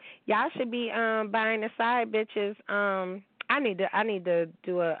know, y'all should be buying the side bitches. I need to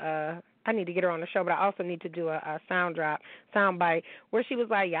do I need to get her on the show, but I also need to do a sound bite, where she was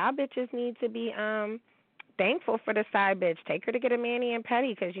like, y'all bitches need to be thankful for the side bitch. Take her to get a mani and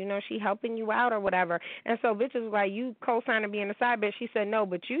pedi because, you know, she helping you out or whatever. And so bitches was like, you co-signed being a side bitch. She said, no,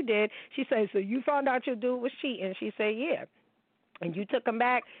 but you did. She said, so you found out your dude was cheating. She said, yeah. And you took him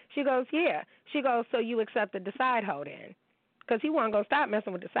back? She goes, yeah. She goes, so you accepted the side hoe then? Because he wasn't going to stop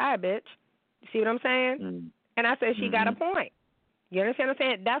messing with the side bitch. You see what I'm saying? And I said, she got a point. You understand what I'm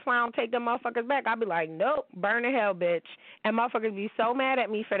saying? That's why I don't take them motherfuckers back. I'll be like, nope, burn in hell, bitch. And motherfuckers be so mad at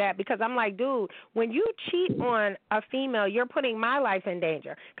me for that because I'm like, dude, when you cheat on a female, you're putting my life in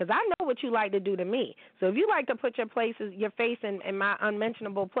danger because I know what you like to do to me. So if you like to put your face in my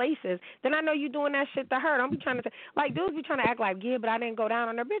unmentionable places, then I know you doing that shit to her. Don't be trying to say, like, dudes be trying to act like, yeah, but I didn't go down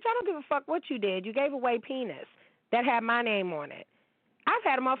on her. Bitch, I don't give a fuck what you did. You gave away penis that had my name on it. I've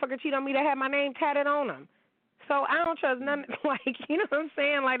had a motherfucker cheat on me that had my name tatted on him. So I don't trust none, like, you know what I'm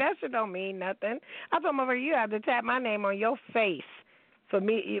saying? Like, that shit don't mean nothing. I told my mother, you have to tap my name on your face for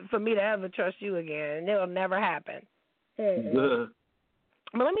me to ever trust you again, and it'll never happen.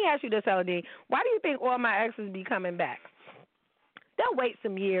 But let me ask you this, LD. Why do you think all my exes be coming back? They'll wait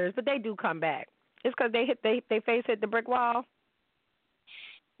some years, but they do come back. It's because they face hit the brick wall?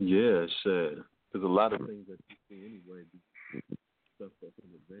 Yeah, shit. There's a lot of things that you see anyway. Stuff that's in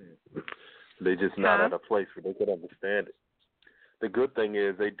advance. They just not at a place where they could understand it. The good thing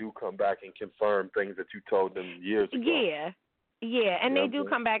is they do come back and confirm things that you told them years ago. Yeah, and they do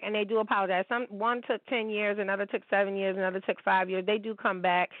come back and they do apologize. One took 10 years, another took 7 years, another took 5 years. They do come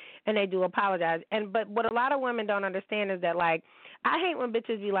back and they do apologize. But what a lot of women don't understand is that, like, I hate when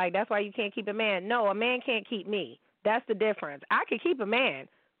bitches be like, that's why you can't keep a man. No, a man can't keep me. That's the difference. I could keep a man,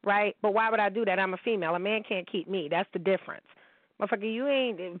 right? But why would I do that? I'm a female. A man can't keep me. That's the difference. Motherfucker, you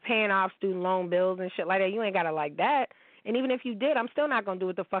ain't paying off student loan bills and shit like that. You ain't got to like that. And even if you did, I'm still not going to do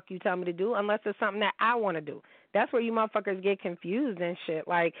what the fuck you tell me to do unless it's something that I want to do. That's where you motherfuckers get confused and shit.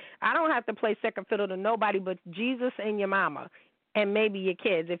 Like, I don't have to play second fiddle to nobody but Jesus and your mama and maybe your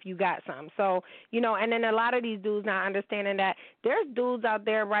kids if you got some. So, you know, and then a lot of these dudes not understanding that there's dudes out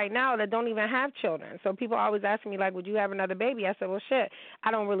there right now that don't even have children. So people are always asking me, like, would you have another baby? I said, well, shit,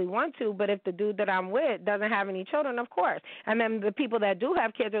 I don't really want to, but if the dude that I'm with doesn't have any children, of course. And then the people that do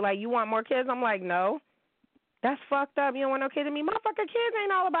have kids are like, you want more kids? I'm like, no. That's fucked up. You don't want no kids. I mean, motherfucker, kids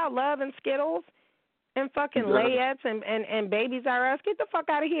ain't all about love and Skittles and fucking layettes and babies R Us. Get the fuck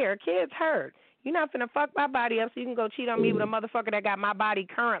out of here. Kids hurt. You're not finna fuck my body up so you can go cheat on me with a motherfucker that got my body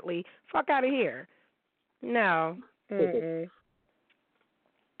currently. Fuck out of here. No. You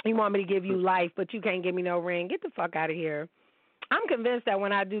want me to give you life, but you can't give me no ring. Get the fuck out of here. I'm convinced that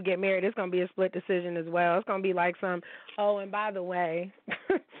when I do get married, it's going to be a split decision as well. It's going to be like some, oh, and by the way,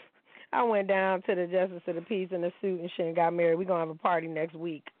 I went down to the Justice of the Peace in a suit and shit and got married. We're going to have a party next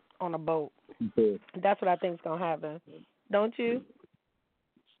week on a boat. That's what I think is going to happen. Don't you?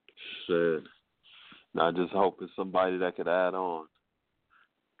 Shit. I just hope it's somebody that could add on.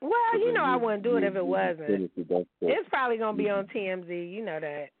 Well, you know I wouldn't do it if it wasn't. It's probably going to be on TMZ. You know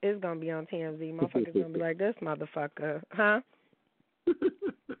that. It's going to be on TMZ. Motherfuckers going to be like, this motherfucker. Huh?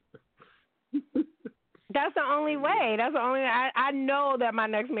 That's the only way. That's the only way. I know that my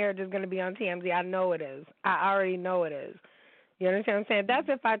next marriage is going to be on TMZ. I know it is. I already know it is. You understand what I'm saying? That's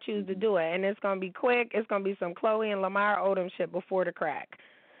if I choose to do it. And it's going to be quick. It's going to be some Chloe and Lamar Odom shit before the crack.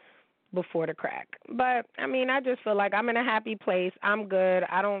 But, I mean, I just feel like I'm in a happy place. I'm good.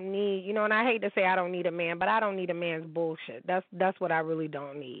 I don't need, you know, and I hate to say I don't need a man, but I don't need a man's bullshit. That's what I really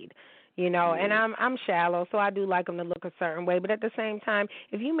don't need. You know, and I'm shallow, so I do like them to look a certain way. But at the same time,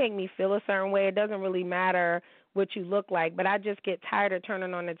 if you make me feel a certain way, it doesn't really matter what you look like. But I just get tired of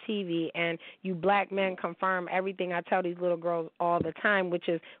turning on the TV and you black men confirm everything I tell these little girls all the time, which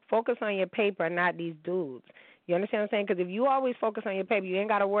is focus on your paper, not these dudes. You understand what I'm saying? Because if you always focus on your paper, you ain't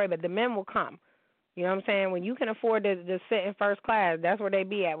got to worry, but the men will come. You know what I'm saying? When you can afford to sit in first class, that's where they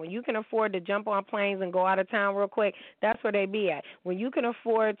be at. When you can afford to jump on planes and go out of town real quick, that's where they be at. When you can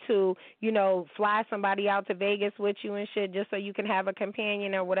afford to, you know, fly somebody out to Vegas with you and shit just so you can have a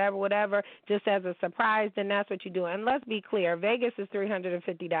companion or whatever, just as a surprise, then that's what you do. And let's be clear, Vegas is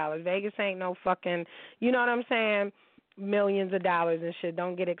 $350. Vegas ain't no fucking, you know what I'm saying, millions of dollars and shit.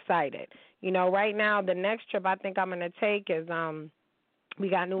 Don't get excited. You know, right now, the next trip I think I'm going to take is we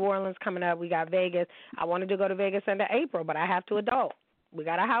got New Orleans coming up. We got Vegas. I wanted to go to Vegas in April, but I have to adult. We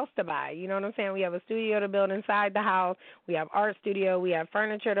got a house to buy. You know what I'm saying? We have a studio to build inside the house. We have art studio. We have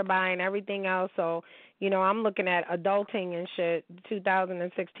furniture to buy and everything else. So, you know, I'm looking at adulting and shit.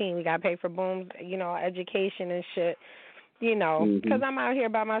 2016, we got to pay for Boom's, you know, education and shit. You know, because I'm out here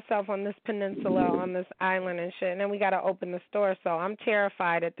by myself on this peninsula, on this island and shit, and then we got to open the store. So I'm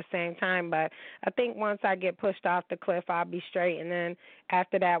terrified at the same time, but I think once I get pushed off the cliff, I'll be straight, and then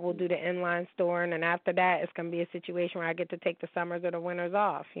after that, we'll do the inline store, and then after that, it's going to be a situation where I get to take the summers or the winters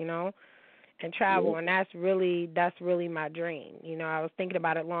off, you know, and travel, and that's really my dream. You know, I was thinking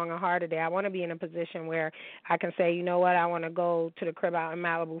about it long and hard today. I want to be in a position where I can say, you know what, I want to go to the crib out in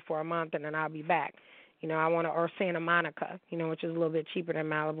Malibu for a month, and then I'll be back. I want to, or Santa Monica, which is a little bit cheaper than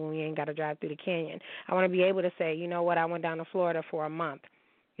Malibu, and you ain't got to drive through the canyon. I want to be able to say, you know what, I went down to Florida for a month,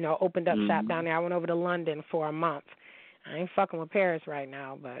 opened up shop down there. I went over to London for a month. I ain't fucking with Paris right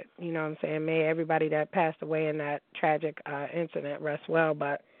now, but you know what I'm saying. May everybody that passed away in that tragic incident rest well,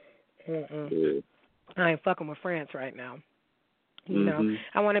 but I ain't fucking with France right now.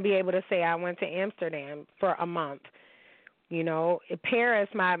 I want to be able to say I went to Amsterdam for a month. Paris,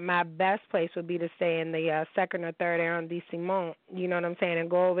 my best place would be to stay in the second or third arrondissement, you know what I'm saying, and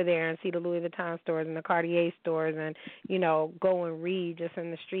go over there and see the Louis Vuitton stores and the Cartier stores and, go and read just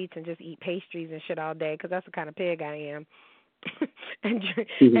in the streets and just eat pastries and shit all day, because that's the kind of pig I am,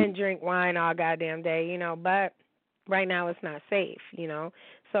 and drink wine all goddamn day, but right now it's not safe,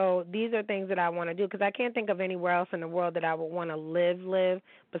 So these are things that I want to do, because I can't think of anywhere else in the world that I would want to live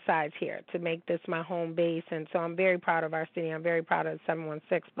besides here, to make this my home base. And so I'm very proud of our city. I'm very proud of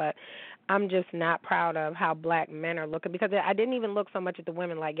 716, but I'm just not proud of how black men are looking, because I didn't even look so much at the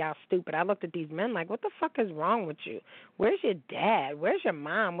women like, y'all stupid. I looked at these men like, what the fuck is wrong with you? Where's your dad? Where's your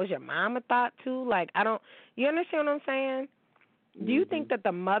mom? Was your mom a thought too? Like, you understand what I'm saying? Do you think that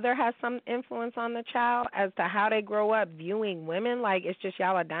the mother has some influence on the child as to how they grow up viewing women? Like, it's just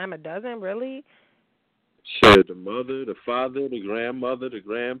y'all a dime a dozen, really? Shit, the mother, the father, the grandmother, the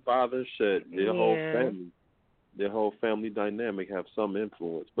grandfather, shit, their whole family dynamic have some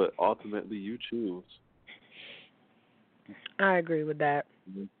influence, but ultimately you choose. I agree with that.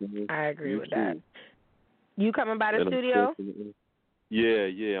 I agree with that. You coming by the studio?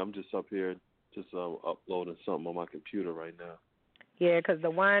 Yeah, I'm just up here, uploading something on my computer right now. Yeah, because the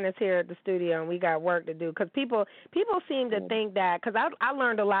wine is here at the studio, and we got work to do. Because people seem to think that, because I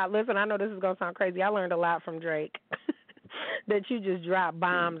learned a lot. Listen, I know this is going to sound crazy. I learned a lot from Drake, that you just drop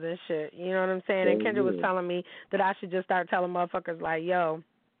bombs and shit. You know what I'm saying? And Kendra was telling me that I should just start telling motherfuckers like, yo,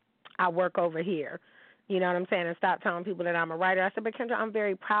 I work over here. You know what I'm saying? And stop telling people that I'm a writer. I said, but Kendra, I'm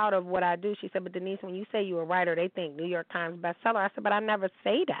very proud of what I do. She said, but Denise, when you say you're a writer, they think New York Times bestseller. I said, but I never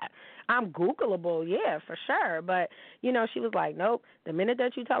say that. I'm Googleable, yeah, for sure. But, she was like, nope. The minute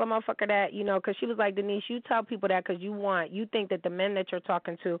that you tell a motherfucker that, because she was like, Denise, you tell people that because you think that the men that you're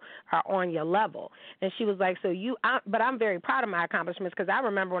talking to are on your level. And she was like, but I'm very proud of my accomplishments, because I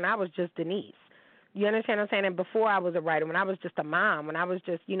remember when I was just Denise. You understand what I'm saying? And before I was a writer, when I was just a mom, when I was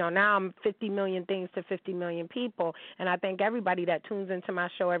just, now I'm 50 million things to 50 million people. And I thank everybody that tunes into my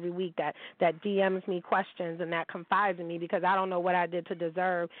show every week, that DMs me questions and that confides in me, because I don't know what I did to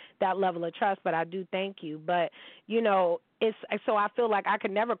deserve that level of trust, but I do thank you. But, so I feel like I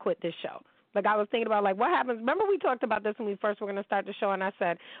could never quit this show. Like, I was thinking about, like, what happens? Remember we talked about this when we first were going to start the show, and I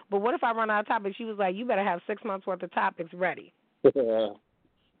said, but what if I run out of topics? She was like, you better have 6 months worth of topics ready. Because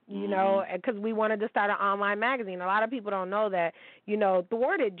we wanted to start an online magazine. A lot of people don't know that,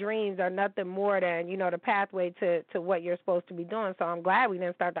 thwarted dreams are nothing more than, the pathway to what you're supposed to be doing. So I'm glad we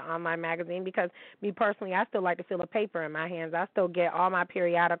didn't start the online magazine, because me personally, I still like to feel a paper in my hands. I still get all my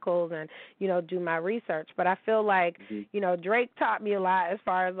periodicals and, do my research. But I feel like, Drake taught me a lot as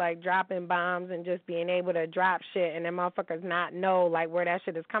far as, like, dropping bombs and just being able to drop shit and then motherfuckers not know, like, where that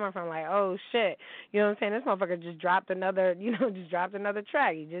shit is coming from. Like, oh, shit. You know what I'm saying? This motherfucker just dropped another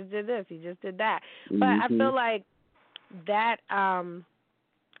track. He just did this, he just did that. But I feel like that, and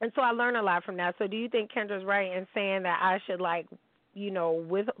so I learned a lot from that. So do you think Kendra's right in saying that I should, like,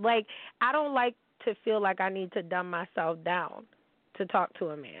 I don't like to feel like I need to dumb myself down to talk to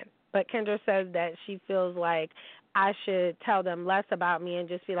a man. But Kendra says that she feels like I should tell them less about me and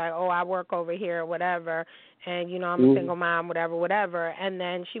just be like, oh, I work over here or whatever, and, I'm a single mom, whatever. And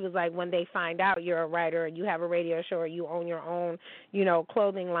then she was like, when they find out you're a writer or you have a radio show or you own your own,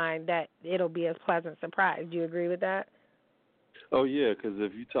 clothing line, that it'll be a pleasant surprise. Do you agree with that? Oh, yeah, because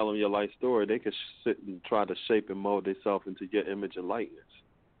if you tell them your life story, they could sit and try to shape and mold themselves into your image and likeness.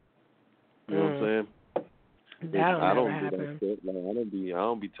 You know what I'm saying? I don't do that shit. Like, I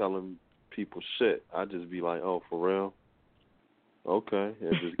don't be telling people shit. I just be like, oh, for real? Okay.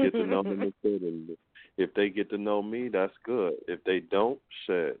 And just get to know them and shit. And if they get to know me, that's good. If they don't,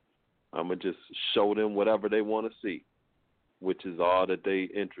 shit, I'm going to just show them whatever they want to see, which is all that they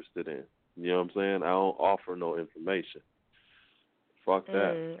interested in. You know what I'm saying? I don't offer no information. Fuck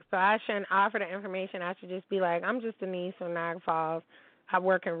that. So I shouldn't offer the information. I should just be like, I'm just Denise from Niagara Falls. I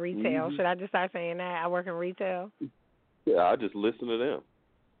work in retail. Should I just start saying that? I work in retail? Yeah, I just listen to them.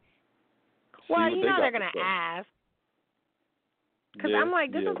 Well, they're going to ask. Because I'm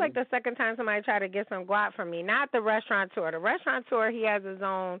like, this is like the second time somebody tried to get some guap from me. Not the restaurateur. The restaurateur, he has his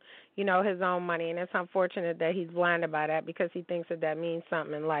own, his own money, and it's unfortunate that he's blinded by that because he thinks that means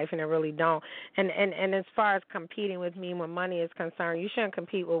something in life, and it really don't. And as far as competing with me when money is concerned, you shouldn't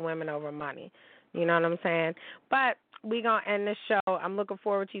compete with women over money. You know what I'm saying? But we going to end the show. I'm looking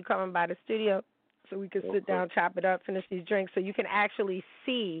forward to you coming by the studio so we can sit down, chop it up, finish these drinks, so you can actually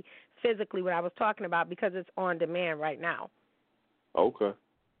see physically what I was talking about because it's on demand right now. Okay.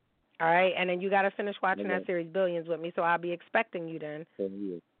 All right, and then you got to finish watching that series Billions with me, so I'll be expecting you then.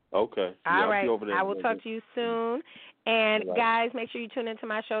 Okay. All right. I will talk to you soon. And, guys, make sure you tune into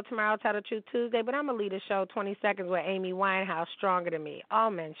my show tomorrow, Tell the Truth Tuesday. But I'm going to lead the show 20 seconds with Amy Winehouse, Stronger Than Me.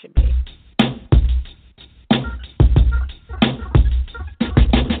 All men should be.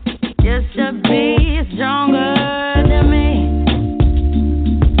 You should be stronger